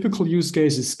 The typical use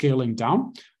case is scaling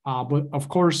down. But of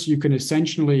course, you can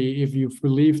essentially, if you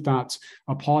believe that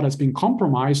a pod has been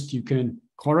compromised, you can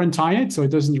quarantine it so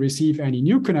it doesn't receive any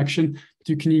new connection. But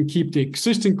you can keep the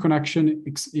existing connection,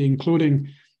 including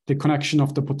the connection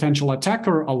of the potential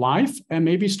attacker, alive, and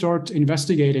maybe start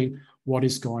investigating what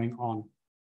is going on.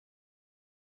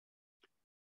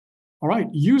 All right,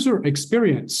 user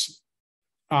experience.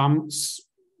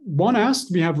 One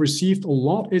ask we have received a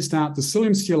lot is that the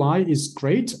Cilium CLI is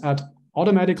great at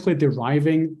automatically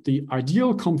deriving the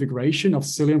ideal configuration of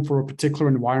Cilium for a particular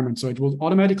environment. So it will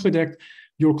automatically detect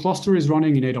your cluster is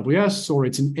running in AWS, or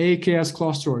it's an AKS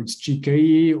cluster, or it's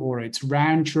GKE, or it's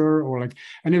Rancher,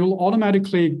 and it will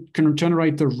automatically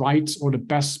generate the right or the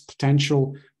best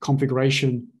potential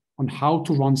configuration on how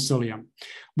to run Cilium.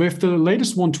 With the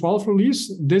latest 1.12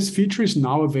 release, this feature is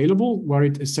now available where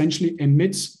it essentially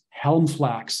emits Helm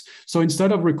flags. So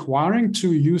instead of requiring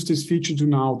to use this feature to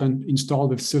now then install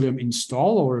with Cilium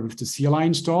install or with the CLI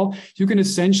install, you can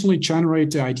essentially generate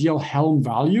the ideal Helm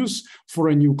values for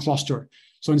a new cluster.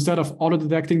 So instead of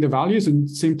auto-detecting the values and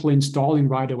simply installing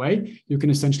right away, you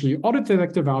can essentially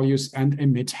auto-detect the values and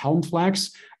emit Helm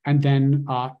flags, and then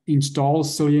install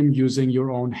Cilium using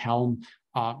your own Helm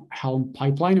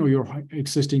pipeline or your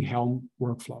existing Helm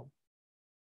workflow.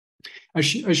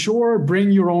 Azure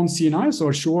Bring Your Own CNI. So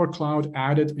Azure Cloud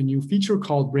added a new feature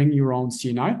called Bring Your Own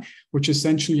CNI, which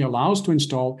essentially allows to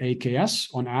install AKS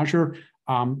on Azure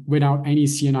without any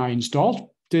CNI installed.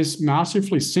 This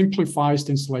massively simplifies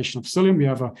the installation of Cilium. We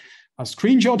have a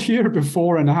screenshot here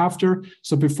before and after.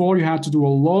 So before you had to do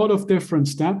a lot of different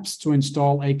steps to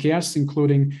install AKS,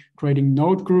 including creating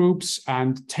node groups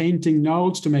and tainting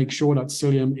nodes to make sure that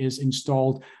Cilium is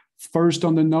installed first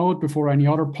on the node before any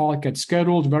other pod gets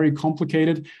scheduled. Very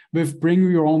complicated. With Bring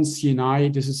Your Own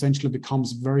CNI, this essentially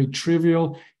becomes very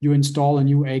trivial. You install a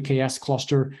new AKS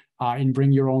cluster in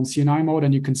Bring Your Own CNI mode,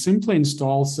 and you can simply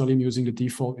install Cilium using the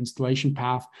default installation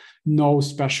path. No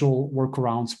special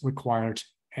workarounds required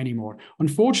anymore.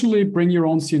 Unfortunately, Bring Your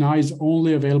Own CNI is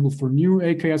only available for new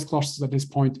AKS clusters at this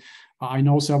point. I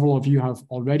know several of you have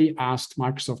already asked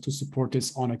Microsoft to support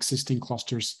this on existing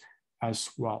clusters as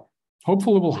well.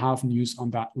 Hopefully, we'll have news on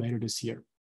that later this year.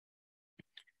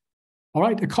 All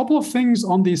right, a couple of things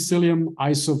on the Cilium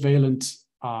Isovalent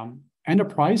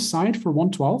Enterprise side for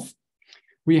 1.12.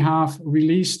 We have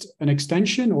released an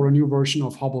extension or a new version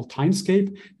of Hubble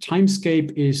Timescape.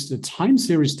 Timescape is the time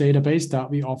series database that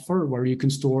we offer, where you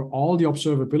can store all the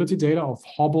observability data of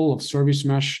Hubble, of Service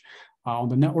Mesh, on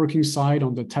the networking side,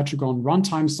 on the Tetragon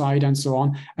runtime side, and so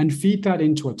on, and feed that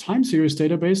into a time series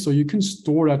database so you can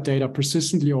store that data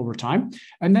persistently over time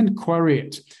and then query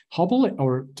it. Hubble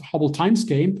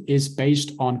Timescape is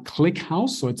based on ClickHouse,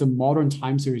 so it's a modern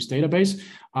time series database,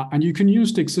 and you can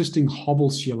use the existing Hubble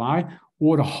CLI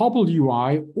or the Hubble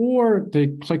UI or the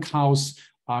ClickHouse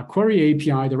query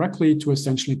API directly to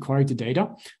essentially query the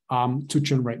data to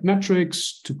generate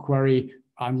metrics, to query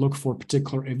and look for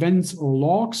particular events or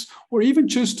logs, or even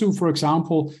just to, for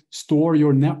example, store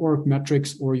your network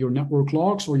metrics or your network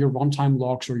logs or your runtime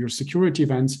logs or your security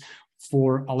events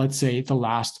for, let's say, the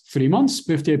last 3 months,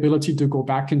 with the ability to go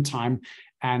back in time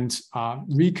and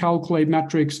recalculate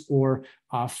metrics or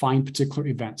find particular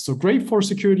events. So great for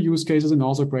security use cases and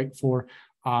also great for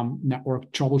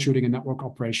network troubleshooting and network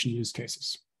operation use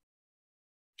cases.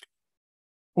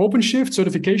 OpenShift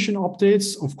certification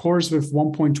updates. Of course, with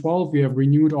 1.12, we have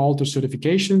renewed all the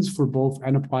certifications for both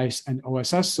Enterprise and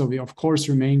OSS. So we, of course,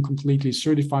 remain completely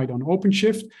certified on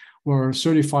OpenShift. We're a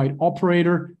certified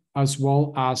operator as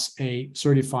well as a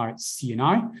certified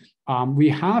CNI. We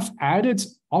have added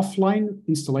offline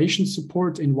installation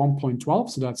support in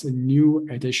 1.12. So that's a new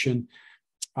addition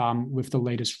with the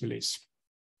latest release.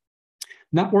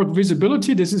 Network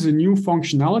visibility, this is a new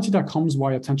functionality that comes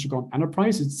via Tetragon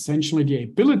Enterprise. It's essentially the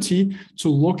ability to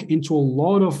look into a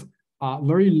lot of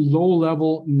very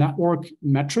low-level network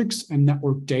metrics and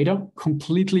network data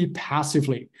completely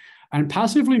passively. And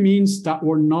passively means that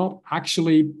we're not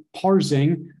actually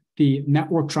parsing the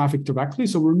network traffic directly.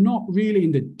 So we're not really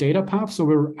in the data path. So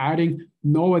we're adding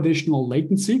no additional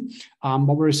latency,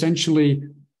 but we're essentially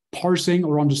parsing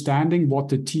or understanding what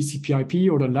the TCP/IP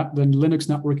or the Linux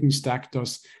networking stack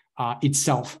does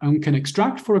itself, and can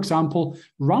extract, for example,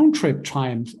 round trip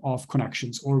times of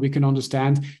connections, or we can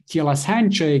understand TLS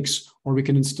handshakes, or we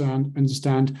can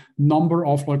understand number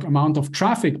of amount of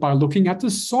traffic by looking at the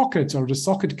sockets or the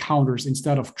socket counters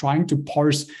instead of trying to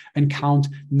parse and count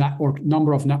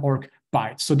number of network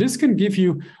bytes. So this can give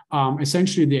you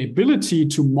essentially the ability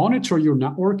to monitor your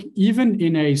network even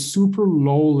in a super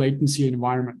low latency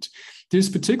environment. This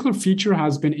particular feature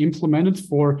has been implemented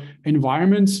for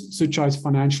environments such as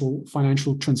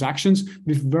financial transactions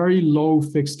with very low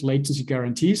fixed latency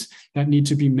guarantees that need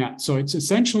to be met. So it's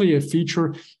essentially a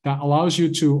feature that allows you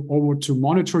to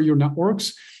monitor your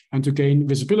networks and to gain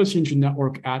visibility into your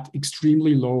network at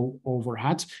extremely low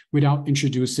overhead without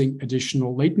introducing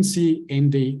additional latency in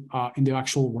the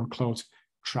actual workload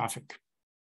traffic.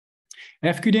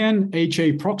 FQDN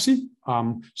HA proxy.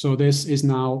 So this is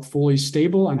now fully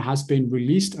stable and has been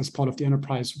released as part of the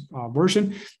enterprise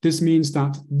version. This means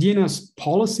that DNS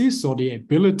policies, so the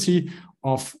ability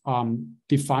of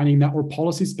defining network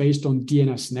policies based on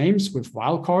DNS names with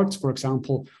wildcards, for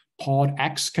example, pod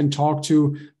X can talk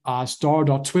to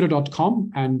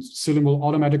star.twitter.com, and Cilium will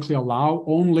automatically allow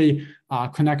only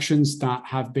connections that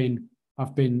have been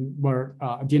where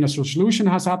a DNS resolution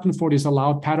has happened for this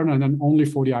allowed pattern, and then only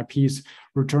for the IPs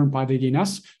returned by the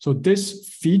DNS. So this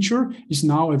feature is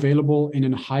now available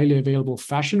in a highly available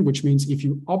fashion, which means if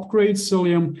you upgrade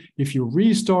Cilium, if you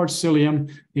restart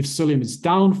Cilium, if Cilium is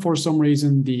down for some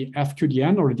reason, the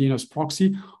FQDN or the DNS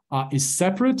proxy is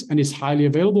separate and is highly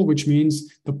available, which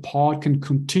means the pod can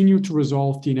continue to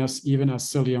resolve DNS even as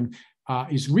Cilium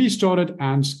is restarted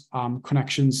and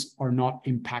connections are not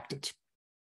impacted.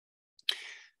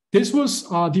 This was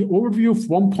the overview of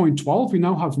 1.12. We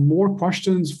now have more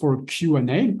questions for Q&A,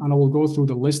 and I will go through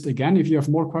the list again. If you have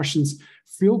more questions,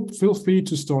 feel free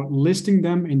to start listing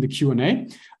them in the Q&A.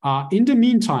 In the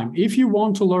meantime, if you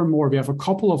want to learn more, we have a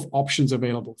couple of options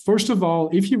available. First of all,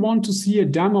 if you want to see a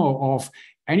demo of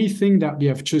anything that we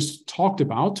have just talked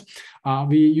about,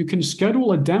 you can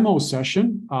schedule a demo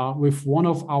session with one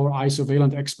of our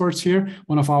Isovalent experts here,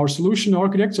 one of our solution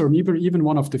architects, or even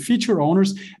one of the feature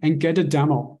owners, and get a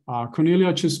demo.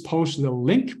 Cornelia just posted a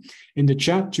link in the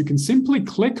chat. You can simply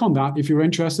click on that if you're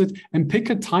interested and pick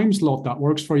a time slot that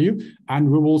works for you, and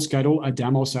we will schedule a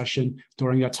demo session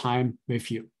during that time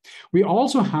with you. We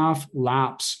also have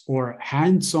labs or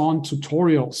hands-on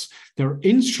tutorials. They're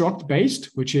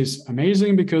instruct-based, which is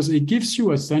amazing because it gives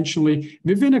you essentially,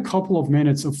 within a couple of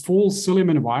minutes, a full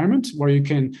Cilium environment where you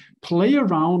can play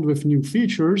around with new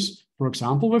features, for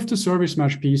example, with the service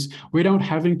mesh piece, without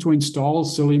having to install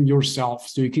Cilium yourself.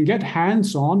 So you can get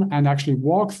hands-on and actually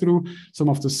walk through some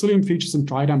of the Cilium features and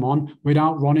try them on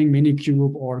without running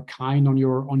Minikube or Kine on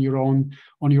your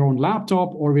own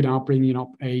laptop, or without bringing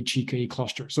up a GKE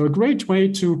cluster. So a great way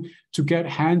to get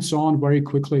hands-on very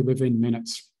quickly within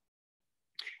minutes.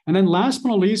 And then last but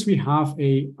not least, we have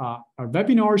a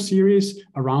webinar series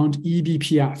around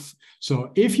eBPF.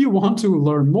 So if you want to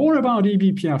learn more about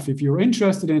eBPF, if you're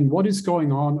interested in what is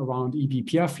going on around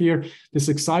eBPF here, this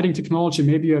exciting technology,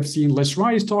 maybe you have seen Les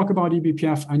Rice talk about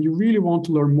eBPF, and you really want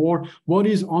to learn more what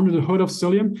is under the hood of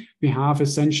Cilium, we have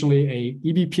essentially a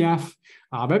eBPF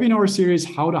webinar series,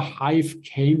 How the Hive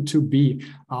Came to Be,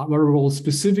 where we will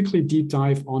specifically deep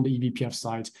dive on the eBPF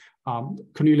side.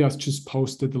 Cornelia has just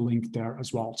posted the link there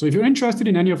as well. So if you're interested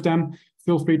in any of them,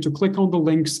 feel free to click on the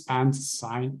links and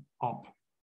sign up.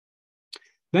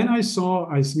 Then I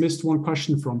missed one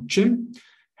question from Jim.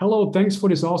 Hello, thanks for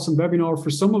this awesome webinar. For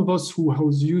some of us who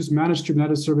use managed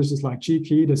Kubernetes services like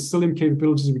GKE, the Cilium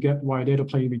capabilities we get via data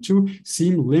plane v2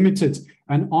 seem limited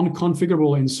and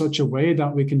unconfigurable in such a way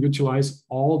that we can utilize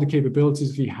all the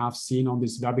capabilities we have seen on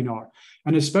this webinar.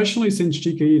 And especially since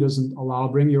GKE doesn't allow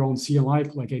bring your own CLI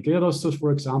like AKE does,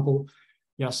 for example.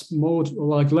 Yes, mode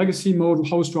like legacy mode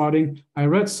host routing. I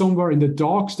read somewhere in the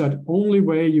docs that only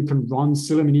way you can run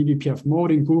Cilium in eBPF mode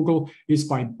in Google is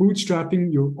by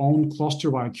bootstrapping your own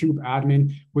cluster via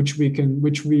kubeadmin, which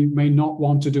we may not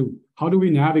want to do. How do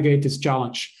we navigate this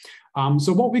challenge?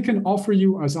 So what we can offer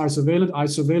you as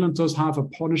Isovalent does have a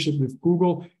partnership with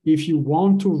Google. If you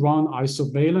want to run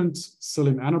Isovalent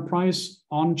Cilium Enterprise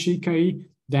on GKE,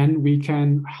 then we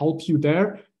can help you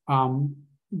there.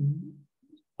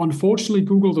 Unfortunately,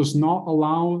 Google does not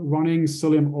allow running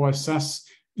Cilium OSS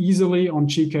easily on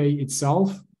GKE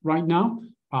itself right now.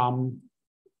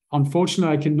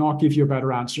 Unfortunately, I cannot give you a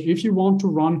better answer. If you want to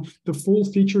run the full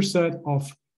feature set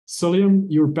of Cilium,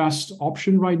 your best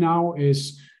option right now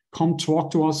is come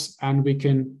talk to us, and we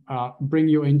can bring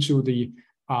you into the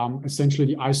essentially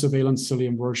the Isovalent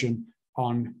Cilium version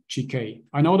on GKE.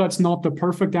 I know that's not the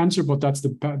perfect answer, but that's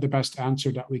the best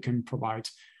answer that we can provide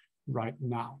right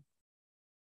now.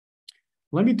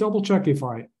 Let me double check if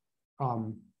I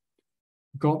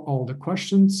got all the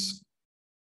questions.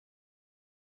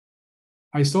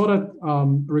 I saw that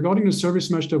regarding the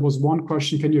service mesh, there was one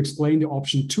question. Can you explain the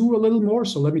option 2 a little more?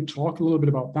 So let me talk a little bit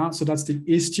about that. So that's the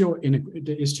Istio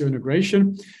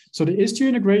integration. So the Istio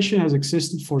integration has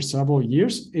existed for several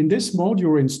years. In this mode,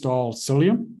 you install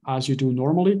Cilium as you do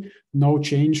normally, no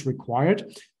change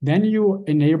required. Then you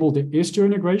enable the Istio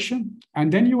integration,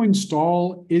 and then you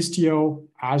install Istio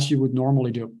as you would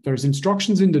normally do. There's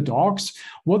instructions in the docs.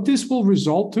 What this will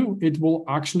result to, it will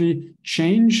actually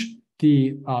change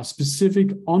the specific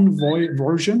Envoy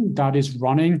version that is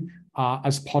running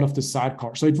as part of the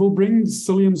sidecar. So it will bring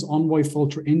Cilium's Envoy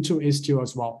filter into Istio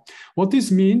as well. What this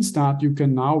means that you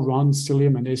can now run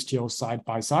Cilium and Istio side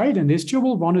by side, and Istio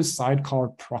will run a sidecar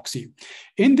proxy.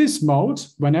 In this mode,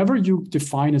 whenever you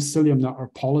define a Cilium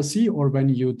network policy or when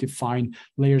you define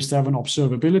layer 7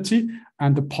 observability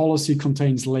and the policy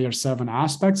contains layer 7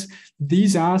 aspects,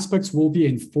 these aspects will be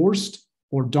enforced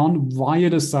or done via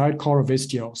the sidecar of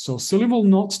Istio. So Cilium will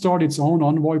not start its own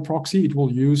Envoy proxy. It will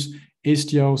use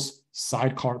Istio's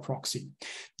sidecar proxy.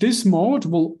 This mode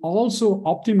will also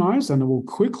optimize, and I will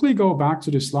quickly go back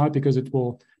to this slide because it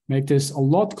will make this a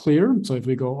lot clearer. So if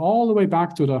we go all the way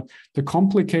back to the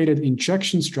complicated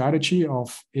injection strategy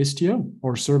of Istio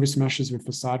or service meshes with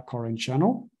the sidecar and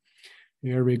channel.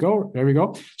 Here we go, there we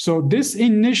go. So this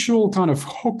initial kind of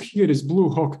hook here, this blue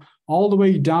hook, all the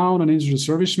way down and into the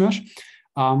service mesh,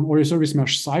 or a service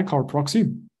mesh sidecar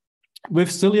proxy. With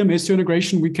Cilium Istio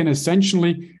integration, we can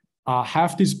essentially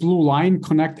have this blue line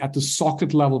connect at the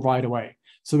socket level right away.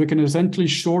 So we can essentially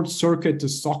short circuit the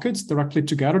sockets directly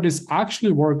together. This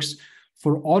actually works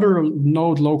for other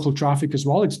node local traffic as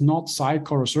well. It's not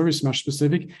sidecar or service mesh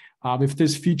specific. With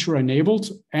this feature enabled,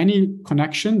 any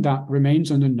connection that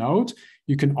remains on the node,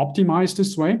 you can optimize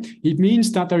this way. It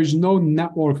means that there is no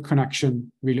network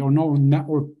connection really, or no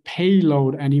network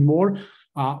payload anymore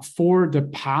for the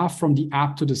path from the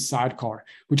app to the sidecar,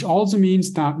 which also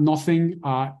means that nothing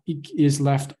is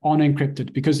left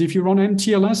unencrypted. Because if you run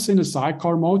MTLS in the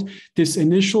sidecar mode, this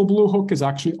initial blue hook is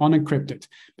actually unencrypted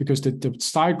because the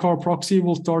sidecar proxy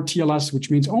will start TLS, which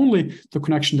means only the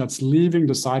connection that's leaving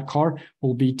the sidecar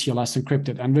will be TLS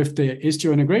encrypted. And with the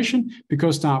Istio integration,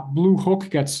 because that blue hook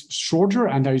gets shorter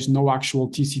and there is no actual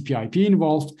TCP/IP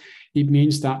involved, it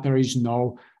means that there is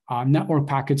no network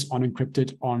packets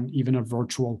unencrypted on even a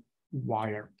virtual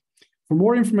wire. For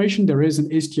more information, there is an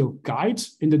Istio guide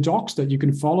in the docs that you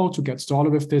can follow to get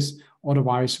started with this.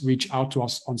 Otherwise, reach out to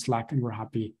us on Slack and we're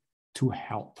happy to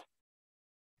help.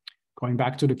 Going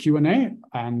back to the Q&A,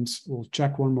 and we'll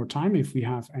check one more time if we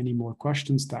have any more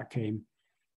questions that came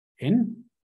in.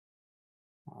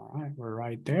 All right, we're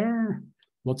right there.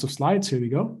 Lots of slides, here we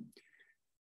go.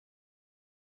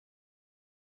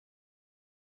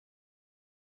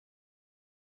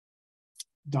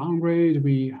 Downgrade,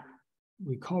 we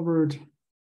covered.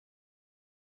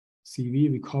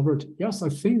 CV, we covered. Yes, I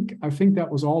think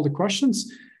that was all the questions.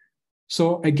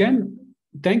 So again,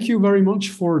 thank you very much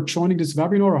for joining this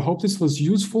webinar. I hope this was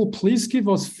useful. Please give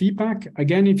us feedback.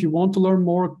 Again, if you want to learn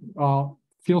more,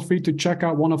 feel free to check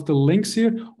out one of the links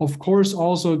here. Of course,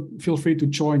 also feel free to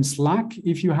join Slack.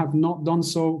 If you have not done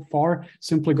so far,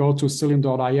 simply go to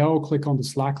cilium.io, click on the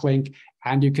Slack link,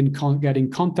 and you can get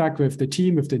in contact with the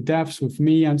team, with the devs, with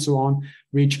me, and so on.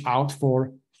 Reach out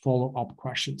for follow-up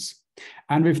questions.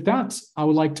 And with that, I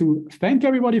would like to thank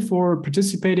everybody for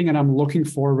participating, and I'm looking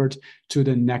forward to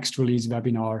the next release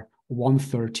webinar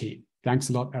 113. Thanks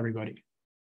a lot, everybody.